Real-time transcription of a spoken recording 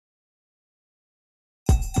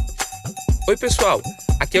Oi pessoal,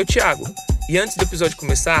 aqui é o Thiago e antes do episódio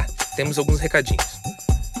começar, temos alguns recadinhos.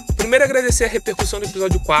 Primeiro, agradecer a repercussão do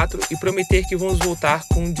episódio 4 e prometer que vamos voltar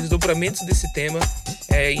com desdobramentos desse tema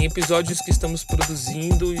em episódios que estamos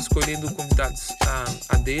produzindo e escolhendo convidados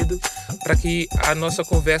a dedo para que a nossa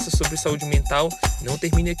conversa sobre saúde mental não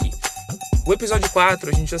termine aqui. O episódio 4,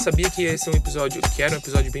 a gente já sabia que ia ser que era um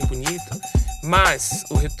episódio bem bonito, mas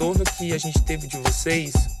o retorno que a gente teve de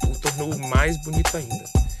vocês o tornou mais bonito ainda.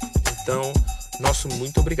 Então, nosso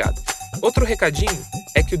muito obrigado. Outro recadinho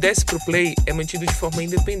é que o Desce Pro Play é mantido de forma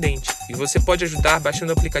independente e você pode ajudar baixando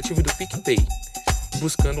o aplicativo do PicPay,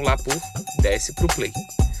 buscando lá por Desce Pro Play.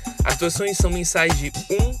 As doações são mensais de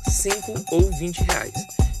 1, 5 ou 20 reais.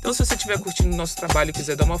 Então, se você estiver curtindo o nosso trabalho e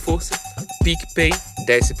quiser dar uma força, PicPay,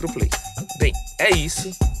 Desce Pro Play. Bem, é isso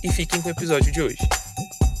e fiquem com o episódio de hoje.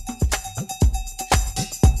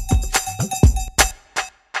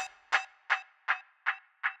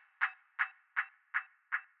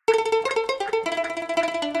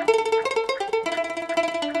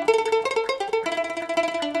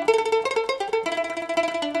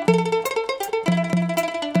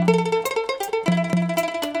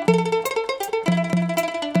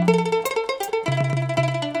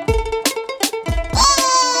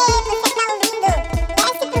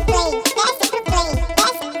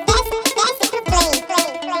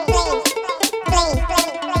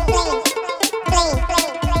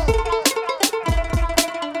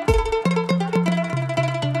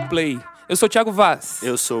 Eu sou o Thiago Vaz.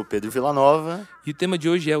 Eu sou o Pedro Villanova. E o tema de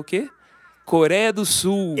hoje é o quê? Coreia do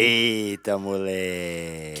Sul. Eita,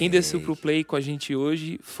 moleque. Quem desceu pro play com a gente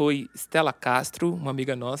hoje foi Stella Castro, uma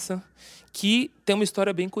amiga nossa, que tem uma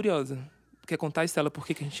história bem curiosa. Quer contar, Stella, por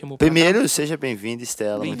que a gente chamou pra Primeiro, seja bem-vinda,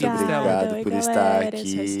 Stella. Bem-vinda, Muito Stella. obrigado por estar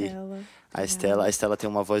aqui. A Stella tem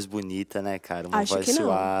uma voz bonita, né, cara? Uma voz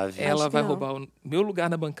suave. Ela vai roubar o meu lugar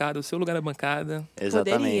na bancada, o seu lugar na bancada.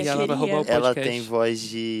 Exatamente. E ela vai roubar o podcast. Ela tem voz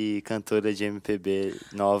de cantora de MPB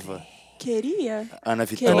nova. Queria. Ana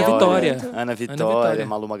Vitória. Ana Vitória.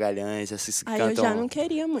 Malu Magalhães. Essas Aí cantam... eu já não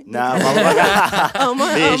queria muito. Não, Malu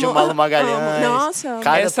Magalhães. Beijo, Malu Magalhães. Nossa.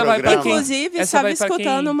 Cada essa programa. vai pra quem? Inclusive, Essa estava vai pra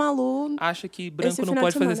escutando quem o Malu. Acha que branco esse não final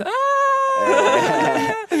pode de fazer semana.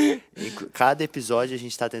 Cada episódio a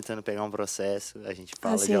gente tá tentando pegar um processo, a gente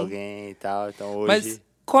fala de alguém e tal, então hoje... Mas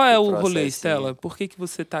qual é o rolê, processinho. Stella? Por que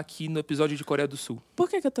você tá aqui no episódio de Coreia do Sul? Por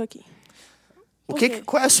que eu tô aqui?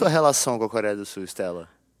 Qual é a sua relação com a Coreia do Sul, Stella?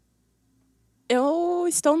 Eu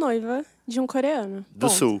estou noiva de um coreano. Do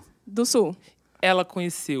Ponto. Sul. Do Sul. Ela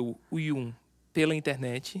conheceu o Yoon pela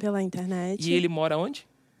internet. Pela internet. E ele mora onde?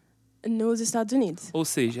 Nos Estados Unidos. Ou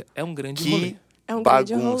seja, é um grande rolê. É um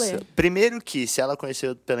grande Bagunça. rolê. Primeiro que, se ela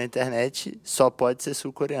conheceu pela internet, só pode ser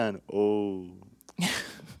sul-coreano. Ou...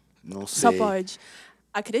 Não sei. Só pode.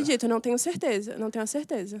 Acredito, não tenho certeza. Não tenho a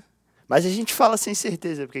certeza. Mas a gente fala sem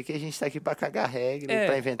certeza, porque aqui a gente tá aqui pra cagar regra e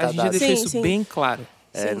pra inventar a gente já dados. deixou Sim, isso sim. bem claro.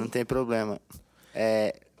 Sim. Não tem problema.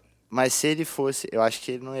 Mas se ele fosse, eu acho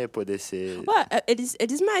que ele não ia poder ser... Ué,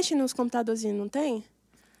 eles mexem nos computadorzinhos, não tem?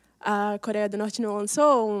 A Coreia do Norte não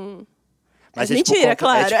lançou um... Mas mentira,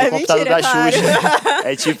 claro. É tipo o computador mentira, da claro. Xuxa.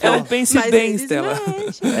 É tipo... É um pense Mas bem, eles Stella.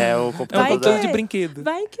 mexem. É o É um computador computador que- de brinquedo.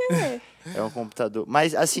 Vai querer. É um computador.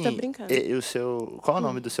 Mas assim, Tô brincando. o seu... Qual é o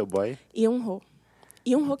nome do seu boy? Yoon-ho.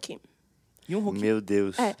 Yoon-ho Kim. E um roquinho. Meu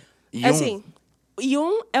Deus. É assim,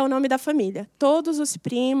 Yoon é o nome da família. Todos os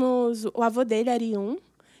primos, o avô dele era Yoon.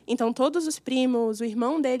 Então, todos os primos, o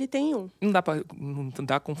irmão dele tem Yoon. Não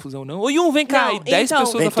dá confusão, não. Ô, Yun, vem cá. Não, e 10 então,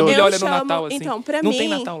 pessoas da vem família todos. olham no Natal, assim. Então, pra não mim, tem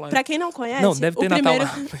Natal lá. pra quem não conhece, Não, deve ter o Natal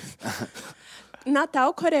primeiro... lá.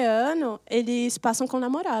 Natal coreano, eles passam com o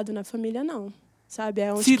namorado, na família não. Sabe?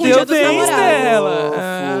 É um Se tipo deu dia dos bem, namorados. Stella.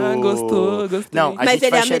 Ah, gostou. Não, a Mas gente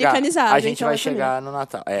ele vai é chegar, americanizado, a gente então vai eu também. chegar no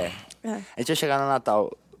Natal. A gente vai chegar no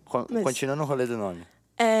Natal. Mas- Continuando o rolê do nome.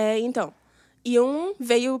 Então, Yoon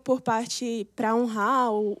veio por parte pra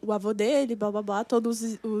honrar o avô dele, blá, blá, blá.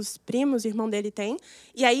 Todos os primos, o irmão dele tem.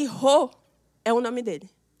 E aí, Ho é o nome dele.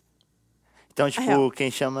 Então, real.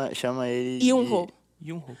 quem chama ele... Yoon-ho.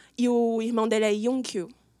 Yun-ho. E o irmão dele é Yoon-kyu.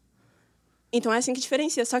 Então é assim que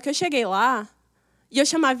diferencia. Só que eu cheguei lá e eu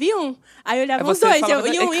chamava Yoon. Aí eu olhava os você dois. falava,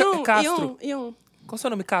 Eu, Castro. Yoon. Qual é o seu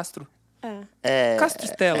nome? Castro? É. Castro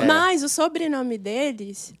Stella. Mas o sobrenome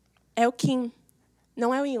deles é o Kim.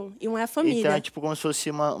 Não é o Yoon. Yoon é a família. Então, é tipo como se fosse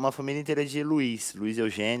uma família inteira de Luiz. Luiz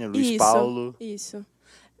Eugênio, Luiz Isso, Paulo. Isso.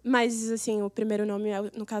 Mas, assim, o primeiro nome é,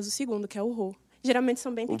 no caso, o segundo, que é o Ho. Geralmente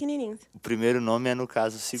são bem pequenininhos. O primeiro nome é, no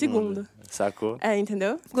caso, segundo. Sacou? É,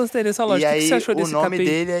 entendeu? Gostei dessa E lógica. O que aí, você achou o desse nome KPI?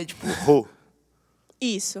 dele é, tipo, Ho.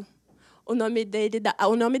 Isso. O nome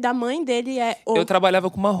da mãe dele é O. Eu trabalhava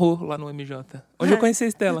com uma Rô lá no MJ. Onde eu conheci a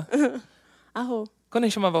Estela. A Ho. Quando a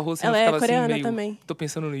gente chamava Rô, você Ela não é ficava coreana assim meio... também. Tô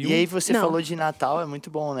pensando no Yu. E aí você Não. falou de Natal, é muito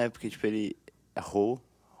bom, né? Porque, tipo, ele... Ro.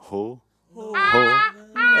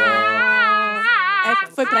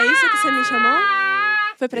 Foi pra isso que você me chamou?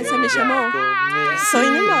 Foi pra isso que você me chamou? Estou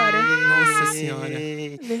indo embora. Nossa senhora.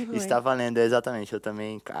 Vergonha. Está valendo, exatamente. Eu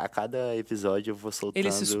também, a cada episódio, eu vou soltando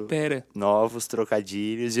Ele se supera. novos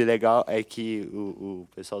trocadilhos. E o legal é que o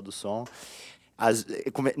pessoal do som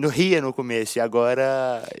no ria no começo e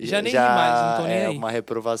agora Já nem ri mais, não tô nem é aí. uma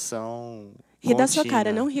reprovação Ri da sua contínua.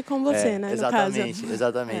 cara, não ri com você, né, no caso.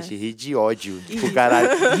 Exatamente. Ri de ódio. Tipo, caralho,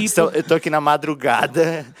 eu tô aqui na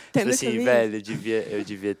madrugada. Tipo Tendo que assim, ouvir. velho, eu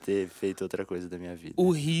devia ter feito outra coisa da minha vida. O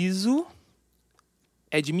riso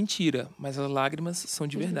é de mentira, mas as lágrimas são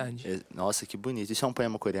de verdade. Nossa, que bonito. Isso é um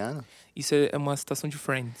poema coreano? Isso é uma citação de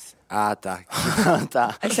Friends. Ah, tá.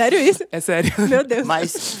 Tá. É sério isso? É sério. Meu Deus.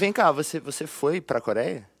 Mas, vem cá, você foi pra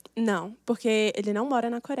Coreia? Não, porque ele não mora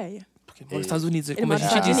na Coreia. Porque mora nos Estados Unidos, Ele como a mora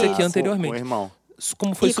nos gente Estados disse aqui Unidos. Com o anteriormente. irmão.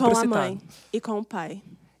 Como foi E com super a citado. mãe. E com o pai.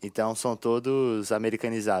 Então são todos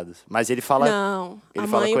americanizados. Mas ele fala. Não, ele a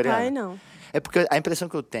fala mãe e o coreano. pai não. É porque a impressão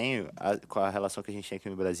que eu tenho com a relação que a gente tem aqui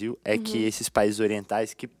no Brasil é que esses países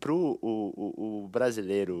orientais, que pro o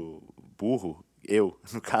brasileiro burro, eu,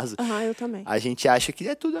 no caso, Aham, eu também. a gente acha que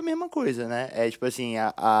é tudo a mesma coisa, né? É tipo assim,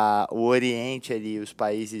 o Oriente ali, os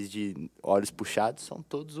países de olhos puxados são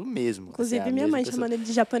todos o mesmo. Inclusive, Assim, é a minha mesma mãe pessoa. chamando ele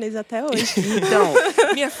de japonês até hoje. Então,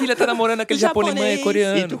 Minha filha tá namorando aquele japonês Japonês. e tu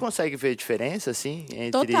coreano. consegue ver a diferença, assim,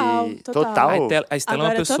 entre... Total. A Estela é uma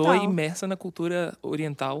Agora, pessoa total. imersa na cultura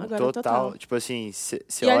oriental. Agora, Total. total. Tipo assim, você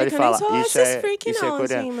E olha olha e que eu nem fala, sou isso esses é freak não,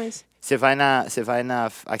 coreano. assim, mas... Você vai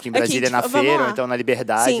aqui em Brasília tipo, na vamos feira, lá. ou então na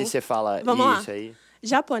Liberdade, Sim. e você fala, Vamos lá. isso aí.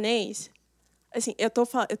 Japonês, assim, eu tô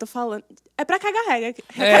falando... É pra cagar regra.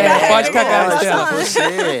 Pode cagar, posso Estela. falar.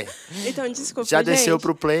 Você Então, desculpa, já desceu gente.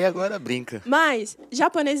 pro play, agora brinca. Mas,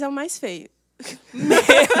 japonês é o mais feio.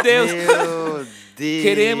 Meu Deus. Meu Deus.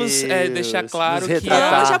 Queremos, deixar claro Nos que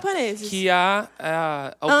retratar. Amo japoneses. Que a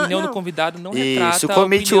opinião não. do convidado não Isso, retrata a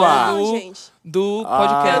konnichiwa. opinião Não, do, gente. do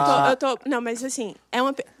Ah. podcast. Não, mas assim,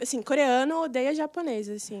 assim, coreano odeia japonês,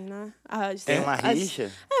 assim, né? Tem uma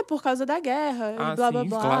rixa? Por causa da guerra, Ah, e blá, blá, sim,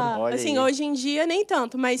 blá. claro. Olha Assim, aí. hoje em dia nem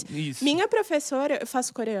tanto, mas Isso. minha professora, eu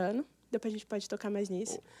faço coreano, depois a gente pode tocar mais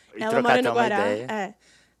nisso. E Ela trocar mora até no uma Guará. ideia. É.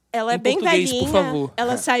 Ela é Em bem português, por velhinha. favor.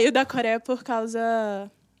 Ela saiu da Coreia por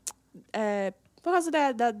causa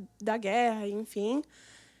da guerra, enfim.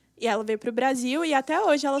 E ela veio pro Brasil e até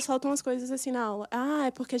hoje ela solta umas coisas assim na aula. Ah,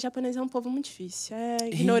 é porque japonês é um povo muito difícil, é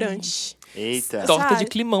ignorante. Eita. Só- Torta de sabe?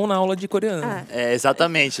 climão na aula de coreano. Ah,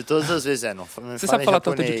 Exatamente, todas as vezes não Você sabe falar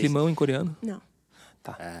torta de climão em coreano? não.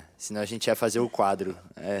 Senão a gente ia fazer o quadro.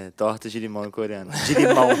 Torta de limão em coreano. De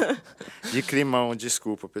limão. De climão,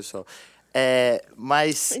 desculpa, pessoal.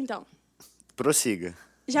 Mas, Então, prossiga.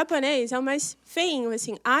 japonês é o mais feinho,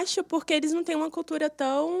 assim. Acho porque eles não têm uma cultura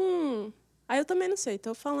tão... Ah, eu também não sei,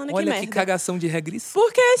 tô falando aqui Olha merda. que cagação de regrissa.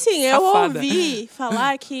 Porque, assim, eu Safada. ouvi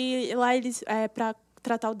falar que lá eles, pra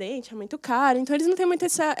tratar o dente, é muito caro. Então, eles não têm muito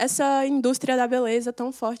essa indústria da beleza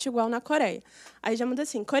tão forte igual na Coreia. Aí já muda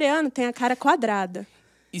assim, coreano tem a cara quadrada.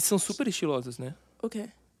 E são super estilosos, né? O quê?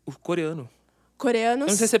 O coreano. Coreanos...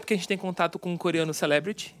 Eu não sei se é porque a gente tem contato com um coreano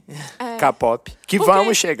celebrity. K-pop. Que Porque-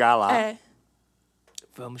 vamos chegar lá.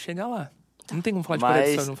 Vamos chegar lá. Não tem como falar de Coreia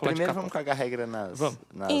do Mas Sul, não falar de primeiro K-pop. vamos cagar regra nas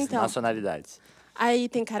Então. nacionalidades. Aí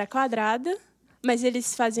tem cara quadrada, mas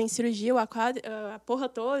eles fazem cirurgia, a porra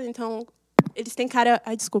toda, então eles têm cara...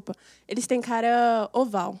 Ai, desculpa. Eles têm cara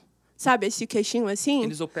oval. Sabe esse queixinho assim?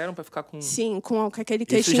 Eles operam pra ficar com... Sim, com aquele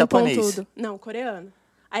queixinho japonês? pontudo. Não, coreano.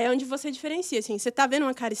 Aí é onde você diferencia, assim. Você tá vendo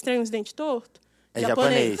uma cara estranha, os dentes tortos? É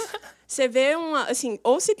japonês. Você vê uma, assim...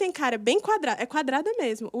 Ou se tem cara bem quadrada. É quadrada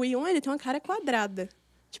mesmo. O Yun, ele tem uma cara quadrada.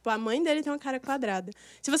 Tipo, a mãe dele tem uma cara quadrada.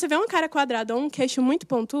 Se você vê uma cara quadrada ou um queixo muito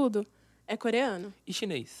pontudo, é coreano. E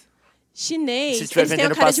chinês? Chinês, Se estiver eles têm uma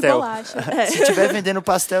vendendo cara pastel. de bolacha. Se tiver vendendo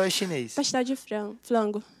pastel, é chinês. Pastel de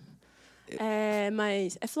flango.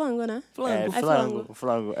 Mas é flango, né? Flango.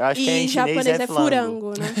 Flango. Eu acho que E em em chinês japonês é flango. furango,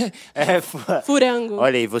 né? É Furango.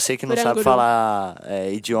 Olha aí, você que não sabe Furanguru. falar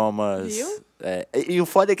idiomas... Viu? E o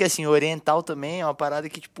foda é que, assim, oriental também é uma parada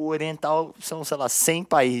que, tipo, oriental são, sei lá, 100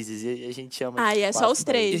 países. E a gente chama... Ah, e é só os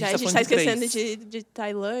três. E a Aí gente a tá gente tá falando de esquecendo de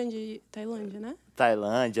Tailândia, né?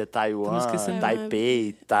 Tailândia, Taiwan, Estamos esquecendo.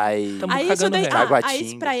 Taipei, Tamo Aí, cagando daí, regra. Taguatinga.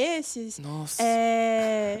 aí pra esses, Nossa.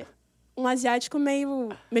 é um asiático meio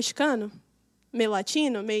mexicano, meio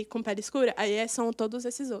latino, meio com pele escura. Aí são todos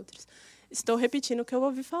esses outros. Estou repetindo o que eu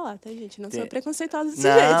ouvi falar, tá, gente? Não sou preconceituosa desse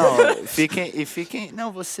jeito. Não, fiquem... Não,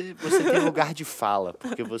 você tem lugar de fala,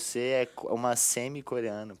 porque você é uma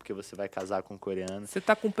semi-coreana, porque você vai casar com um coreano. Você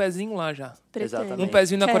tá com um pezinho lá já. Pretendo. Exatamente. Um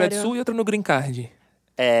pezinho na Coreia do Quero. Sul e outro no Green Card.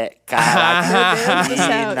 Caraca. Meu Deus do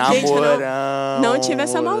céu. Namorão. Gente, não tive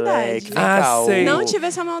essa maldade. moleque. Vem cá, sei. Não tive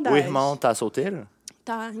essa maldade. O irmão tá solteiro?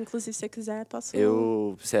 Tá, inclusive, se você quiser, posso...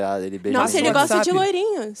 Sei lá, ele beijou. Nossa, ele WhatsApp. gosta de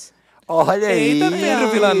loirinhos. Olha aí. Eita, Pedro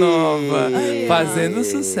Villanova. Aí, Fazendo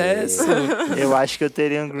sucesso. Eu acho que eu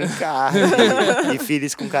teria um green card. E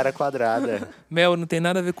filhos com cara quadrada. Mel não tem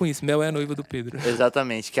nada a ver com isso. Mel é a noiva do Pedro.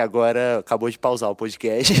 Exatamente, que agora acabou de pausar o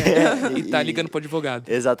podcast. E tá ligando pro advogado.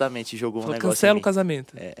 Exatamente, jogou um Falou, negócio cancela em o mim.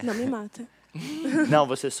 casamento. Não me mata. Não,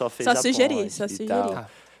 você só fez Só a sugeri, ponte só e sugeri. tal. Tá.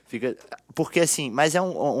 Fica... Porque assim, mas é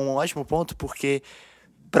um ótimo ponto, porque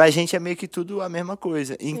pra gente é meio que tudo a mesma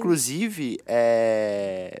coisa. Inclusive,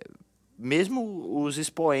 mesmo os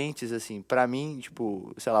expoentes, assim, pra mim,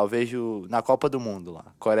 tipo, sei lá, eu vejo na Copa do Mundo lá,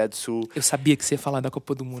 Coreia do Sul Eu sabia que você ia falar da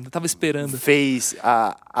Copa do Mundo. Eu tava esperando. fez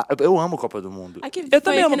eu amo Copa do Mundo. Aqui, Eu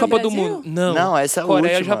também foi amo a aqui no Copa do Brasil? Mundo. Não, Não, essa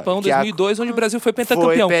Coreia, última, Japão, que a- 2002, onde o Brasil foi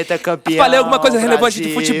pentacampeão. Foi pentacampeão. Falei alguma coisa relevante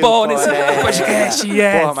de Brasil, futebol nesse Coreia. podcast,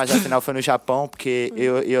 yes. Porra, mas afinal foi no Japão, porque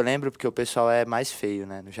eu lembro porque o pessoal é mais feio,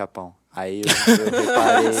 né, no Japão. Aí eu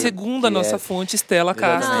reparei. Segundo a que nossa fonte, Stella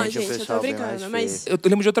Castro. Não, Exatamente, o gente, eu pessoal tô bem mais brincando, mas... Eu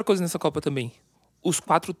lembro de outra coisa nessa Copa também. Os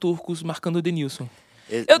 4 turcos marcando o Denilson.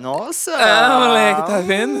 Nossa! Moleque, tá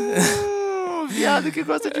vendo? Viado que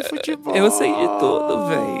gosta de futebol. Eu sei de tudo,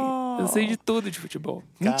 velho. Eu sei de tudo de futebol.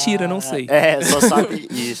 Mentira, não sei. Só sabe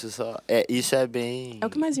isso. Isso é bem... É o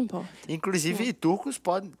que mais importa. Inclusive, turcos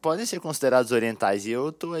podem ser considerados orientais. E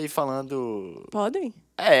eu tô aí falando... Podem?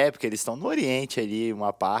 Porque eles estão no Oriente ali,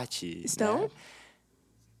 uma parte. Estão? Né?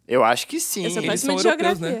 Eu acho que sim. Eu sou eles péssima de são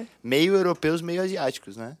europeus, geografia. né? Meio europeus, meio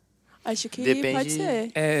asiáticos, né? Acho que Depende- pode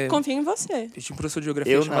ser. É. Confio em você. Eu tinha um professor de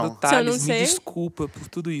geografia Eu chamado não. Se eu não Thales. Me sei- desculpa por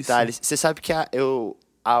tudo isso. Thales, você sabe que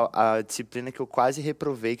a disciplina que eu quase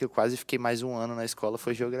reprovei, que eu quase fiquei mais um ano na escola,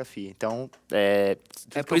 foi geografia. Então, tudo É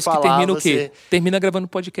que por eu isso que falar, termina o você... quê? Termina gravando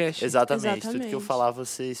podcast. Exatamente. Tudo que eu Exatamente. falar,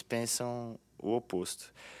 vocês pensam o oposto.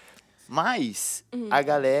 Mas a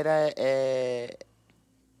galera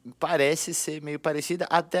parece ser meio parecida.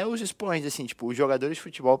 Até os expoentes, assim, tipo, os jogadores de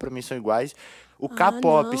futebol pra mim são iguais. O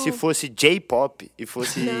K-pop, não. se fosse J-pop e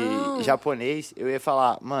fosse Não. japonês, eu ia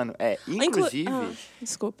falar, mano, inclusive...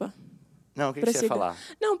 Desculpa. Não, o que você ia Prossiga. falar?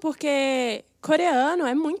 Não, porque coreano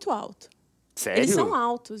é muito alto. Sério? Eles são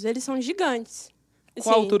altos, eles são gigantes. Qual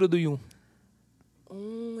a Assim, altura do Yun?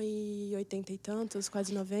 1,80 e tantos,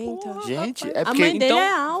 quase 90. Gente, rapaz. é A porque... mãe dele então,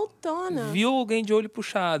 é altona. Viu alguém de olho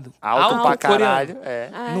puxado. Alto pra coreano. caralho, É.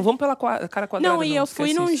 Não vamos pela cara quadrada, Não, e eu fui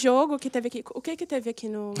esquece num isso. jogo que teve aqui. O que teve aqui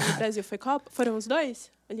no Brasil? Foi Copa? Foram os dois?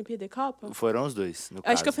 Olimpíada e Copa? Foram os dois, no Eu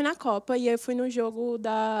caso. acho que eu fui na Copa e eu fui no jogo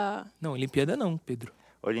da. Não, Olimpíada não, Pedro.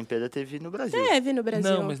 A Olimpíada teve no Brasil. Teve no Brasil.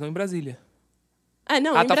 Não, mas não em Brasília. Ah,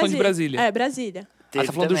 não, Ah, em tá falando de Brasília. É, Brasília. Teve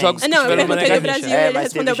tá falando dos também. jogos que Não, eu tiveram no Mané perguntei do Garrincha. Brasil. ele mas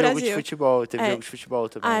respondeu teve jogo Brasil. de futebol, teve É. jogo de futebol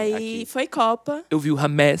também Aí aqui. foi Copa. Eu vi o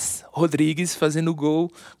James Rodrigues fazendo gol,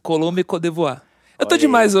 Colômbia e Côte d'Ivoire. Eu tô Olha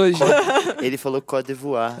demais aí. hoje. Ele falou Côte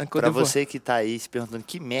d'Ivoire. É Côte Pra d'Ivoire. você que tá aí se perguntando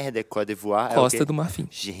que merda é Côte d'Ivoire, Costa é o quê? do Marfim.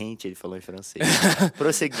 Gente, ele falou em francês.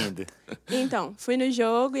 Prosseguindo. Então, fui no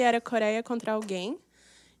jogo e era Coreia contra alguém.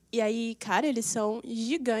 E aí, cara, eles são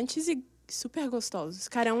gigantes e super gostosos.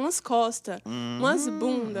 Cara, umas costas, umas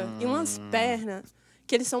bundas e umas pernas,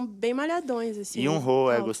 que eles são bem malhadões, assim. E um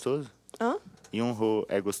ro é altos. gostoso? Hã? E um ro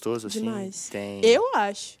é gostoso, assim? Demais. Tem... Eu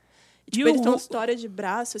acho. Tipo, o eles têm ro- história de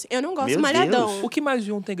braço, assim. Eu não gosto Meu malhadão. Deus. O que mais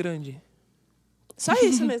de um tem grande? Só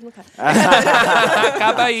isso mesmo, cara.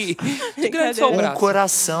 Acaba aí. De grande só o Um braço.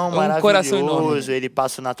 coração Um maravilhoso. coração enorme. Ele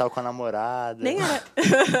passa o Natal com a namorada. Nem era...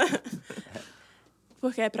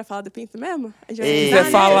 Porque é pra falar do pinto mesmo? A gente vai Ei, entrar Quer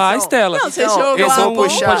nele? falar, Então- Estela? Não, você Então, jogou eu a vou bomba.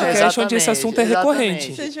 puxar, podcast onde esse exatamente, assunto é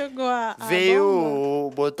recorrente. Você jogou a bomba?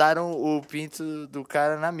 Veio, botaram o pinto do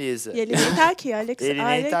cara na mesa. E ele nem tá aqui, olha que, Ele olha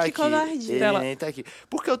nem tá que aqui. covardia. Ele Estela. nem tá aqui.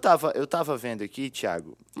 Porque eu tava vendo aqui,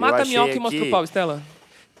 Thiago. eu Mata a achei minhoca e mostra aqui- o pau, Estela.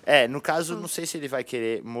 No caso, não sei se ele vai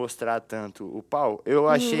querer mostrar tanto o pau. Eu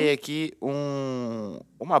achei aqui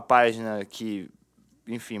uma página que,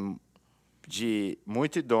 enfim, de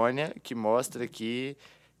muito idônea, que mostra aqui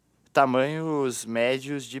tamanhos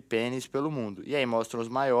médios de pênis pelo mundo. E aí mostram os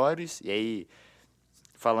maiores, e aí,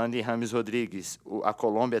 falando em James Rodrigues, a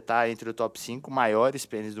Colômbia está entre o top 5 maiores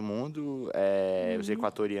pênis do mundo, os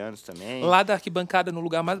equatorianos também. Lá da arquibancada, no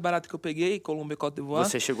lugar mais barato que eu peguei, Colômbia e Côte d'Ivoire,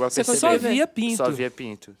 Você chegou a Você perceber. só conseguiu via pinto. Só via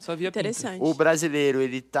pinto. Só via pinto. Interessante. O brasileiro,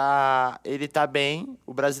 ele tá bem.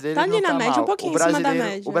 O brasileiro Tá não ali na tá média, mal. um pouquinho o em cima da brasileiro,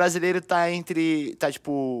 média. O brasileiro tá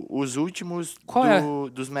tipo, os últimos Qual é?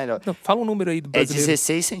 dos melhores. Não, fala um número aí do É brasileiro.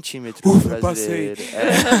 16 centímetros Ufa, o brasileiro.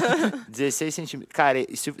 16 centímetros. Cara,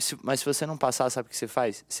 mas se você não passar, sabe o que você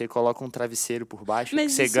faz? Você coloca um travesseiro por baixo, Mas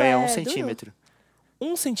que você isso ganha é 1 duro? centímetro.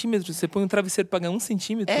 1 centímetro? Você põe um travesseiro pra ganhar 1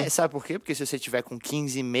 centímetro? Sabe por quê? Porque se você tiver com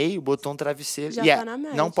 15,5, botou um travesseiro... Já tá na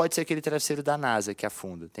média. Não pode ser aquele travesseiro da NASA que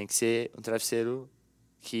afunda. Tem que ser um travesseiro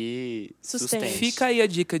que sustente. Fica aí a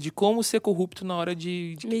dica de como ser corrupto na hora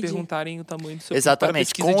de que Medir. perguntarem o tamanho do seu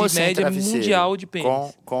Exatamente. pinto. Para Com ou pesquisa de sem média travesseiro. mundial de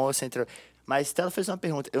pênis. Com ou sem travesseiro. Mas Stella fez uma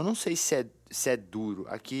pergunta. Eu não sei se é duro.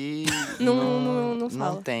 Aqui Não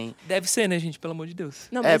fala. tem. Deve ser, né, gente? Pelo amor de Deus.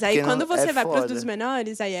 Não, mas aí porque quando você é vai pros foda. dos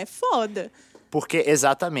menores, aí é foda. Porque,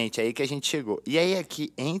 exatamente, aí que a gente chegou. E aí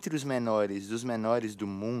aqui, entre os menores do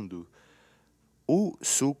mundo, o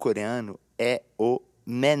sul-coreano é o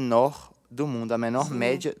menor do mundo, a menor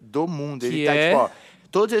média do mundo. Ele Que tá, é? tipo, ó,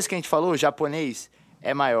 todos esses que a gente falou, japonês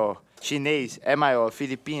é maior, chinês é maior,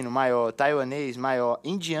 filipino maior, taiwanês maior,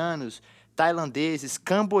 indianos, tailandeses,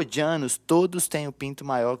 cambodianos, todos têm o pinto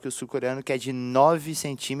maior que o sul-coreano, que é de 9,5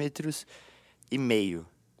 centímetros.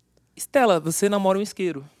 Stella, você namora um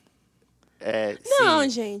isqueiro. Não, Sim.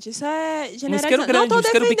 gente, isso é isqueiro generalizado. grande, Não tô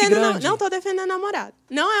isqueiro bique defendendo, grande. não tô defendendo namorado.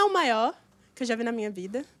 Não é o maior que eu já vi na minha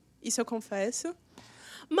vida. Isso eu confesso.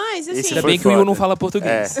 Mas, assim... Esse Ainda foi bem que o Will foda. não fala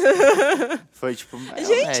português. Foi tipo...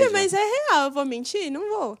 Gente, média. mas é real. Eu vou mentir? Não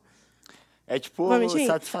vou. É tipo Vou mentir?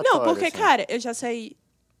 satisfatório. Não, porque, assim. cara, eu já saí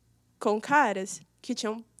com caras que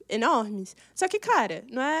tinham enormes. Só que, cara,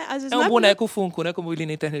 não é... Às vezes É não um boneco Funko, né? Como eu li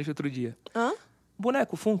na internet outro dia. Hã?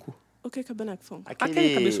 Boneco Funko. O que é boneco Funko?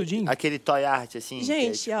 Aquele cabeçudinho. Aquele toy art, assim.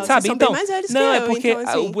 Gente, que é, ó, tipo, Sabe, vocês são então... bem mais velhos não, que é eu, porque então,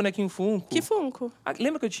 assim, o bonequinho Funko... Que Funko?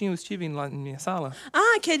 Lembra que eu tinha o Steven lá na minha sala?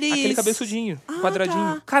 Ah, aqueles... Aquele cabeçudinho,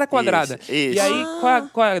 quadradinho. Tá. Cara quadrada. Isso. E aí,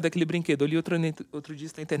 qual é daquele brinquedo? Eu li outro dia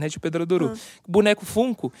na internet, o Pedro adorou. Boneco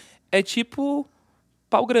Funko é tipo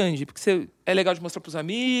pau grande, porque é legal de mostrar pros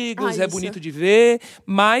amigos, é isso. bonito de ver,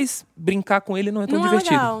 mas brincar com ele não é tão Não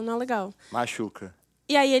divertido. é legal, não é legal. machuca.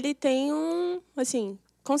 E aí ele tem assim,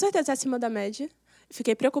 com certeza acima da média.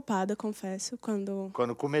 Fiquei preocupada, confesso, quando...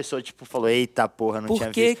 Quando começou, tipo, falou, eita porra, não Por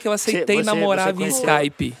tinha que visto. que eu aceitei Você namorar via conheceu-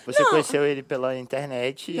 Skype? Você conheceu ele pela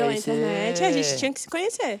internet. Pela aí internet, você... a gente tinha que se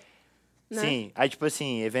conhecer. Né? Sim, aí tipo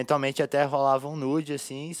assim, eventualmente até rolava um nude,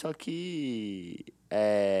 assim, só que...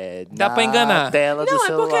 Dá na pra enganar. tela do Não, é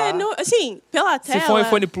celular. porque, assim, pela tela... Se for um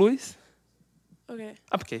iPhone Plus... O quê?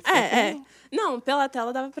 Ah, porque... Não, pela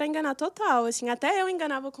tela dava pra enganar total, assim. Até eu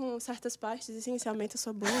enganava com certas partes, assim, você aumenta a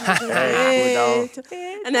sua bunda,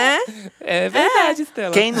 né? É verdade,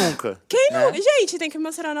 Stella. Quem nunca? Quem né? não... Gente, tem que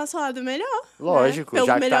mostrar o nosso lado melhor. Lógico, né? Pelo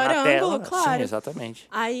já que melhor tá na ângulo, tela. claro. Sim, exatamente.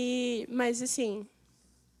 Aí, mas assim...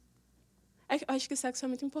 eu acho que o sexo é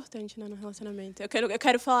muito importante, né, no relacionamento. Eu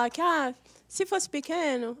quero falar que, se fosse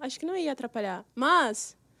pequeno, acho que não ia atrapalhar.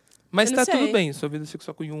 Mas eu não Tá tudo sei. bem, sua vida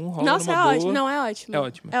sexual com um rola nossa, numa é boa. ótimo. Não, é ótimo. É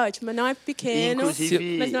ótimo. É ótimo. Não é pequeno,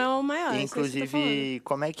 Inclusive- mas não é o maior. isso que eu tô falando. Inclusive,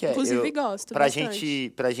 como é que é? Inclusive, gosto pra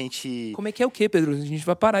bastante. gente... Como é que é o quê, Pedro? A gente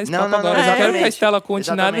vai parar esse Não, papo não, agora. não, Eu já quero que a exatamente. Stella conte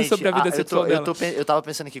nada Exatamente. sobre a vida sexual dela. Eu tava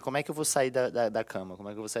pensando aqui, como é que eu vou sair da cama? Como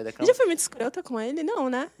é que eu vou sair da Eu cama? já fui muito escrota com ele? Não,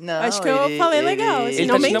 né? Não, acho que eu falei legal. Assim, ele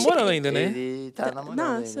não tá te menti. namorando ainda, né? Ele tá namorando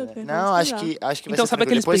Nossa, ainda, né? perfeito, Não, acho legal. que vai Então, ser sabe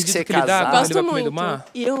aqueles tranquilo. Depois que perdidos você que ele dá? casar... Quando Gosto ele vai pro meio do muito. mar?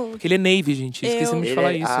 E eu... Porque ele é Navy, gente. Esquecemos de Ele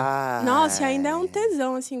falar é- isso. Nossa, e ainda é um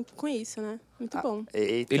tesão, assim, com isso, né? Muito bom.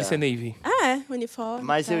 Eita. Ele ser Navy. Uniforme.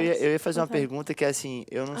 Mas tal. eu ia fazer uma Vontade. pergunta que é assim,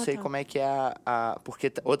 eu não sei tá. como é que é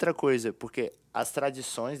porque outra coisa, porque as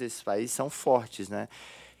tradições desses países são fortes, né?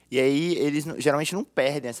 E aí eles geralmente não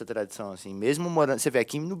perdem essa tradição, assim, mesmo morando, você vê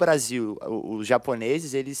aqui no Brasil, os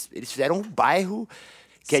japoneses, eles fizeram um bairro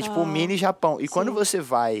que é Só. tipo um mini Japão. E quando Sim. você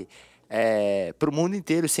vai pro mundo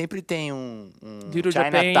inteiro, sempre tem um Little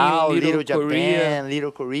Chinatown, Japan, Little Little Korea. Japan,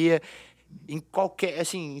 Little Korea. Em qualquer,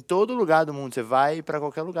 assim, em todo lugar do mundo, você vai pra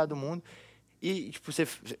qualquer lugar do mundo. E, tipo, você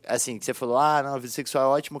falou, não, a vida sexual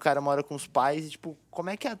é ótima, o cara mora com os pais. E, tipo, como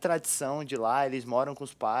é que é a tradição de lá? Eles moram com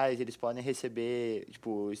os pais, eles podem receber,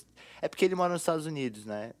 tipo... É porque ele mora nos Estados Unidos,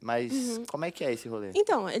 né? Mas como é que é esse rolê?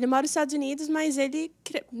 Então, ele mora nos Estados Unidos, mas ele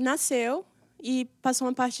nasceu e passou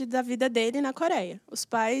uma parte da vida dele na Coreia. Os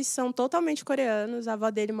pais são totalmente coreanos, a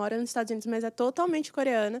avó dele mora nos Estados Unidos, mas é totalmente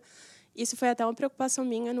coreana. Isso foi até uma preocupação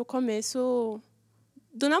minha no começo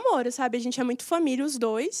do namoro, sabe? A gente é muito família, os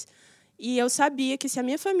dois. E eu sabia que se a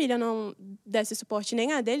minha família não desse suporte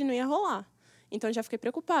nem a dele, não ia rolar. Então, eu já fiquei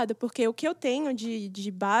preocupada, porque o que eu tenho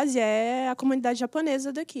de base é a comunidade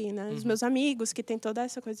japonesa daqui, né? Os meus amigos, que tem toda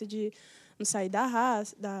essa coisa de não sair da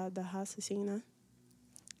raça, da raça, assim, né?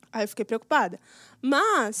 Aí eu fiquei preocupada.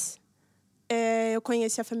 Mas eu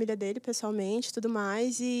conheci a família dele pessoalmente e tudo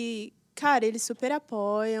mais. E, cara, eles super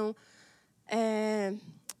apoiam.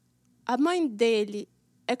 A mãe dele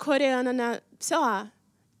é coreana, sei lá,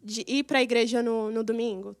 de ir pra igreja no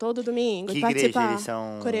domingo, todo domingo, Que e participar. igreja eles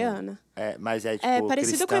são? Coreana. Mas é tipo É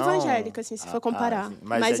parecido cristão? com a evangélica, assim, se for comparar. sim.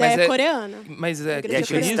 Mas Mas é é- coreana. Mas A é igreja é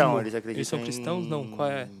cristão, cristianismo? eles acreditam Eles são cristãos? Não, qual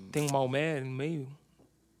é? Tem um Maomé no meio?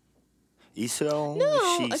 Isso é um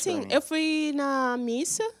Não, X assim, pra mim. eu fui na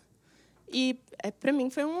missa e pra mim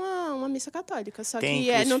foi uma missa católica. Só Tem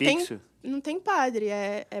que crucifixo? não tem padre,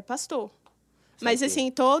 é pastor. Mas Saquei.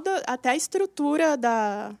 assim, até a estrutura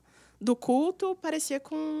do culto parecia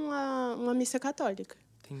com uma missa católica.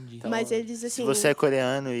 Entendi. Então, Mas eles, Se assim... você é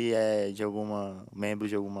coreano e é membro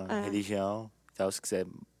de alguma É. religião, então, se quiser,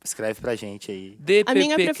 escreve pra gente aí. A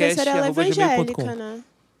minha professora, ela é evangélica, dppcast@gmail.com. né?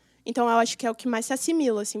 Então, eu acho que é o que mais se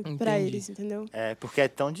assimila, assim, pra Entendi. eles, entendeu? É, porque é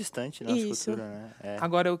tão distante nossa Isso. cultura, né? É.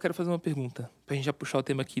 Agora eu quero fazer uma pergunta, pra gente já puxar o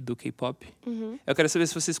tema aqui do K-pop. Uhum. Eu quero saber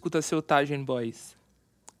se você escuta seu Tajen Boys.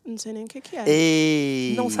 Não sei nem o que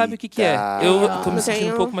é. Não sabe o que é. Eu tô me Não sentindo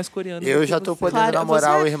tenho- um pouco mais coreano. Eu do que já tô você. podendo Claro,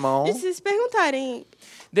 namorar você- o irmão. E se vocês perguntarem...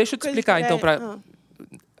 Deixa eu te coisa explicar, que então, pra... Ah.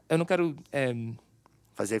 Eu não quero...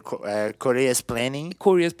 Fazer Korea's Planning.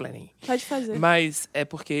 Korea's Planning. Pode fazer. Mas é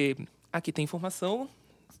porque aqui tem informação,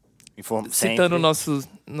 Sempre. citando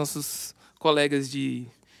nossos colegas de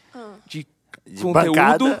de conteúdo.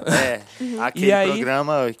 bancada. Aquele E aí-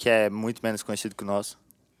 programa que é muito menos conhecido que o nosso.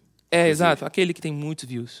 Exato. Aquele que tem muitos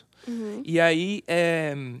views. E aí,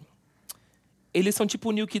 eles são tipo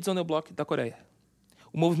o New Kids on the Block da Coreia.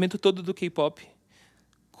 O movimento todo do K-pop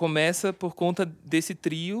começa por conta desse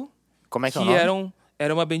trio Como é que que é o nome?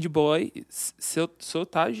 era uma band boy,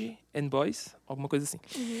 Sotage and Boys, alguma coisa assim.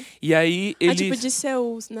 E aí eles... tipo de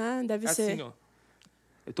Seus, né? Deve ser. Assim, ó.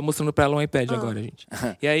 Eu tô mostrando pra ela um iPad agora, gente.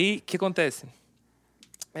 E aí, o que acontece?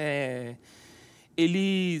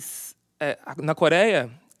 Eles... na Coreia,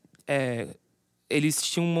 eles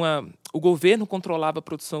tinham o governo controlava a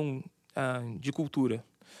produção de cultura.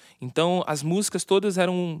 Então, as músicas todas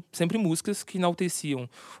eram sempre músicas que enalteciam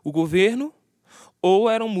o governo ou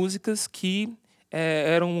eram músicas que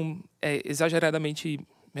eram exageradamente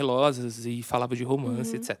melosas e falavam de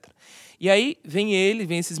romance, etc. E aí vem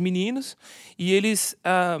esses meninos e eles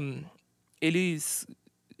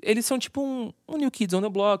são tipo um New Kids on the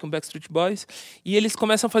Block, um Backstreet Boys, e eles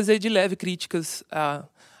começam a fazer de leve críticas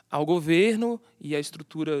ao governo e à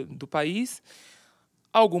estrutura do país.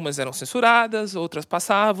 Algumas eram censuradas, outras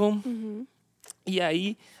passavam. E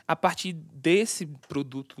aí, a partir desse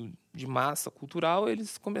produto de massa cultural,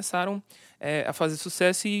 eles começaram a fazer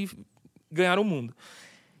sucesso e ganharam o mundo.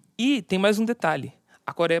 E tem mais um detalhe.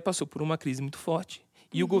 A Coreia passou por uma crise muito forte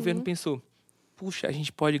e o governo pensou, puxa, a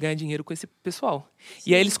gente pode ganhar dinheiro com esse pessoal.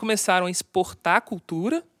 E aí eles começaram a exportar a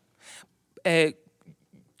cultura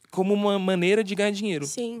como uma maneira de ganhar dinheiro,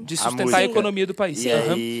 Sim. de A sustentar a música. economia do país. E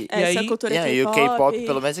Aham. aí- Essa cultura E aí o K-pop. K-pop,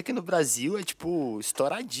 pelo menos aqui no Brasil, é tipo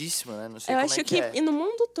estouradíssimo, né? Não sei Eu como acho é que é. e no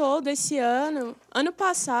mundo todo, esse ano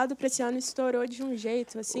passado pra esse ano, estourou de um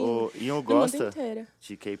jeito, assim, O Ian no mundo gosta inteiro.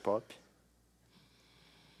 de K-pop?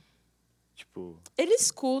 Tipo, Ele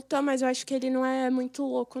escuta, mas eu acho que ele não é muito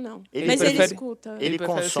louco, não. Ele Mas ele prefere- escuta. Ele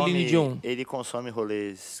prefere Celine Dion. ele consome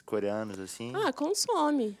rolês coreanos, assim? Ah,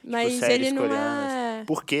 consome. Mas séries ele não coreanas. é...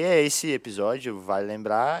 Porque esse episódio, vale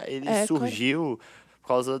lembrar, ele surgiu por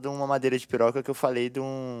causa de uma madeira de piroca que eu falei de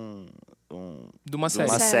De uma de série.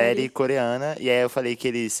 uma Série. série coreana. E aí eu falei que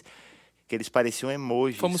eles pareciam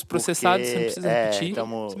emojis. Fomos processados, você não precisa repetir.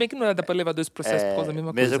 Tamo, Se bem que não dá pra levar 2 processos por causa da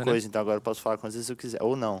mesma coisa, né? então agora eu posso falar quantas vezes eu quiser.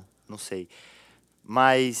 Ou não sei.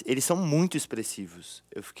 Mas eles são muito expressivos.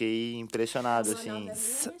 Eu fiquei impressionado, assim.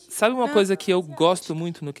 Sabe uma coisa que eu gosto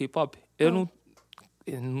muito no K-pop? Eu não...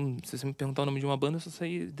 Se você me perguntar o nome de uma banda, eu só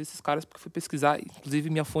sei desses caras porque fui pesquisar. Inclusive,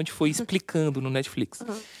 minha fonte foi explicando no Netflix.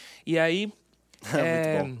 E aí...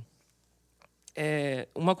 Muito bom.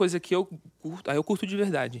 Uma coisa que eu curto de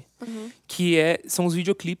verdade. Que são os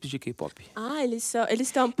videoclipes de K-pop. Ah, eles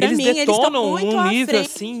estão... Pra Eles mim, eles estão detonam muito um à nível, frente,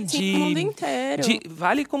 assim, do mundo inteiro.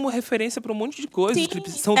 Vale como referência pra um monte de coisas. Sim, Os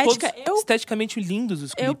clipes são estética. todos esteticamente lindos,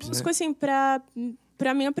 os Eu clipes, busco, né? assim,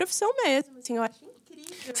 pra minha profissão mesmo. Assim, eu acho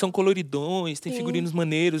incrível. São coloridões, tem Sim. figurinos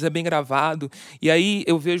maneiros, é bem gravado. E aí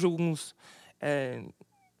eu vejo alguns...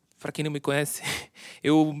 Pra quem não me conhece,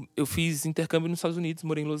 eu fiz intercâmbio nos Estados Unidos,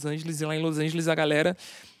 morei em Los Angeles, e lá em Los Angeles a galera...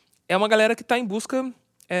 É uma galera que está em busca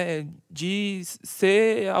de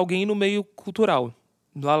ser alguém no meio cultural,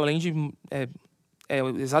 além de...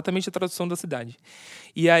 exatamente a tradução da cidade.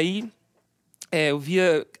 E aí eu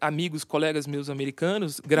via amigos, colegas meus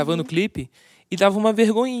americanos gravando clipe e dava uma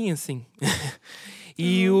vergonhinha, assim.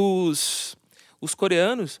 E os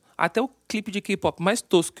coreanos, até o clipe de K-pop mais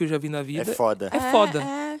tosco que eu já vi na vida... É foda. É foda.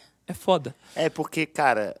 É foda. É porque,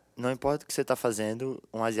 cara, não importa o que você tá fazendo,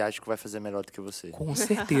 um asiático vai fazer melhor do que você. Com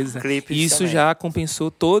certeza. Clipes E isso também. já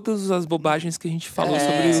compensou todas as bobagens que a gente falou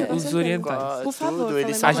sobre com os certeza. orientais. Por favor, Tudo,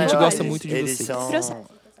 eles falem são A gente melhores. gosta muito de eles vocês. São,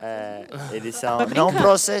 eles são... Tá Não brincando.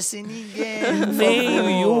 processem ninguém, por Nem o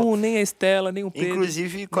favor. Yun, nem a Estela, nem o Pedro.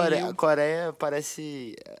 Inclusive, eu. Coreia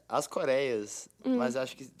parece... As Coreias, mas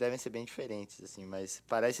acho que devem ser bem diferentes, assim. Mas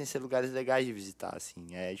parecem ser lugares legais de visitar, assim.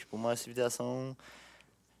 É tipo uma civilização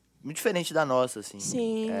muito diferente da nossa, assim.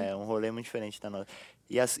 Sim. É um rolê muito diferente da nossa.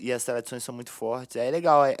 E as tradições são muito fortes. É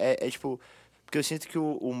legal, tipo... Porque eu sinto que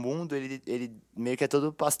o mundo, ele meio que é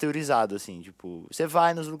todo pasteurizado, assim. Tipo, você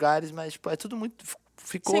vai nos lugares, mas tipo, é tudo muito...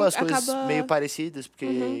 Ficou Sim, as coisas acaba- meio parecidas,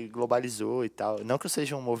 porque globalizou e tal. Não que eu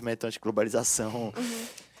seja um movimento anti-globalização.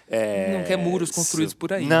 Não quer muros construídos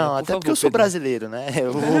por aí, Não, né? Por até porque favor, eu sou Pedro. brasileiro, né?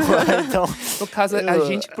 Então, No caso, a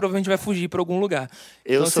gente provavelmente vai fugir para algum lugar.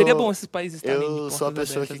 Então seria bom esses países estarem de eu sou a portas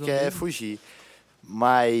pessoa que abertas quer mesmo. fugir.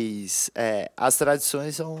 Mas as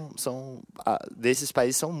tradições desses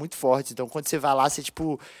países são muito fortes. Então, quando você vai lá, você,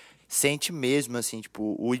 tipo, sente mesmo, assim,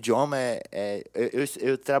 tipo, o idioma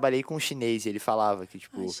eu trabalhei com um chinês e ele falava que,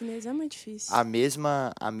 tipo, Ai, chinês é muito difícil. a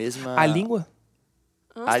mesma... A língua?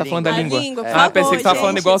 A Você tá falando da língua. língua? por Ah, favor, pensei que você tava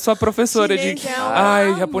falando gente. igual a sua professora de... Chinês é um Ai,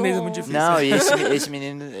 amor. japonês é muito difícil. Não, e esse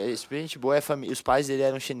menino, gente boa, os pais dele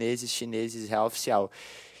eram chineses real oficial.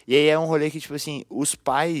 E aí é um rolê que, tipo assim, os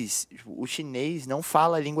pais, tipo, o chinês não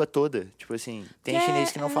fala a língua toda. Tipo assim, tem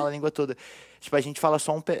chinês que não fala a língua toda. Tipo, a gente fala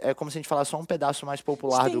só é como se a gente falasse só um pedaço mais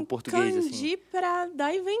popular do português, Kanji assim. pra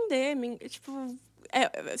dar e vender. Tipo,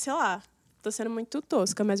 sei lá, tô sendo muito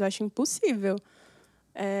tosca, mas eu acho impossível.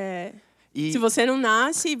 E, Se você não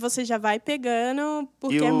nasce, você já vai pegando,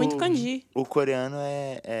 porque e é muito kanji. O coreano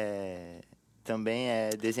também é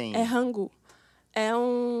desenho. É hangul. É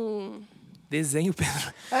um... Desenho,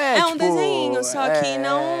 Pedro. É um tipo, desenho, só que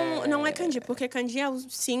não é kanji, porque kanji é um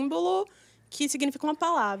símbolo que significa uma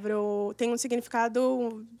palavra, ou tem um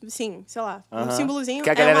significado, sim, sei lá, um símbolozinho. Que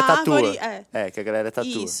a galera uma tatua. árvore, Que a galera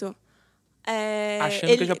tatua. Isso.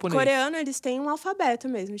 Achando que é japonês. Coreano, eles têm um alfabeto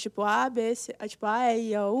mesmo, tipo A, B, C, tipo A, E,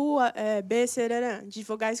 I, O, U, B, C, de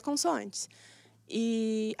vogais e consoantes.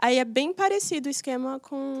 E aí é bem parecido o esquema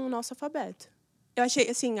com o nosso alfabeto. Eu achei,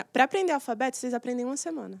 assim, para aprender alfabeto, vocês aprendem em uma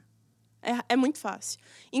semana. É muito fácil.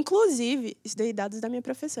 Inclusive, isso daí dados da minha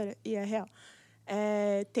professora, e é real.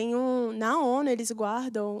 Na ONU, eles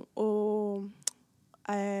guardam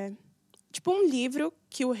tipo um livro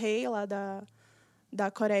que o rei lá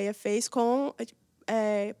da Coreia fez com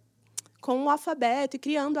o alfabeto e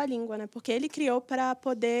criando a língua, né? Porque ele criou para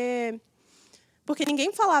poder... Porque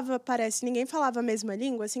ninguém falava a mesma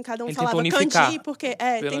língua, assim, cada um Ele falava tentou unificar kanji, porque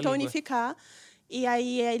pela tentou língua. unificar. E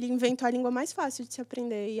aí ele inventou a língua mais fácil de se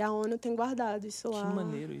aprender. E a ONU tem guardado isso lá. Que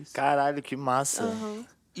maneiro isso. Caralho, que massa. Aham.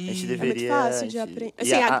 A gente E deveria... fácil de aprender.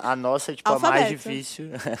 E Assim, a nossa é, tipo, a mais alfabeto. difícil.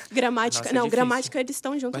 Gramática. Nossa, é não, difícil. gramática eles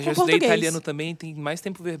estão junto Mas com eu o estudei português. italiano também, tem mais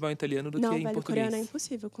tempo verbal em italiano do Não, que em velho, o português. coreano é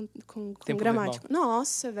impossível com Tempo gramática.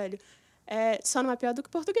 Nossa, velho. Só não é pior do que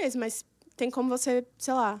português, mas tem como você,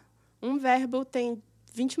 sei lá, um verbo tem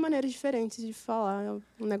 20 maneiras diferentes de falar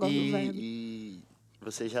um negócio do verbo. E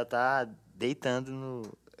você já tá deitando no...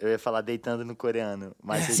 Eu ia falar deitando no coreano,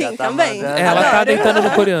 mas você Sim, já tá também. mandando... Ela tá Adoro. deitando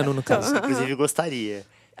no coreano, no caso. Inclusive, gostaria.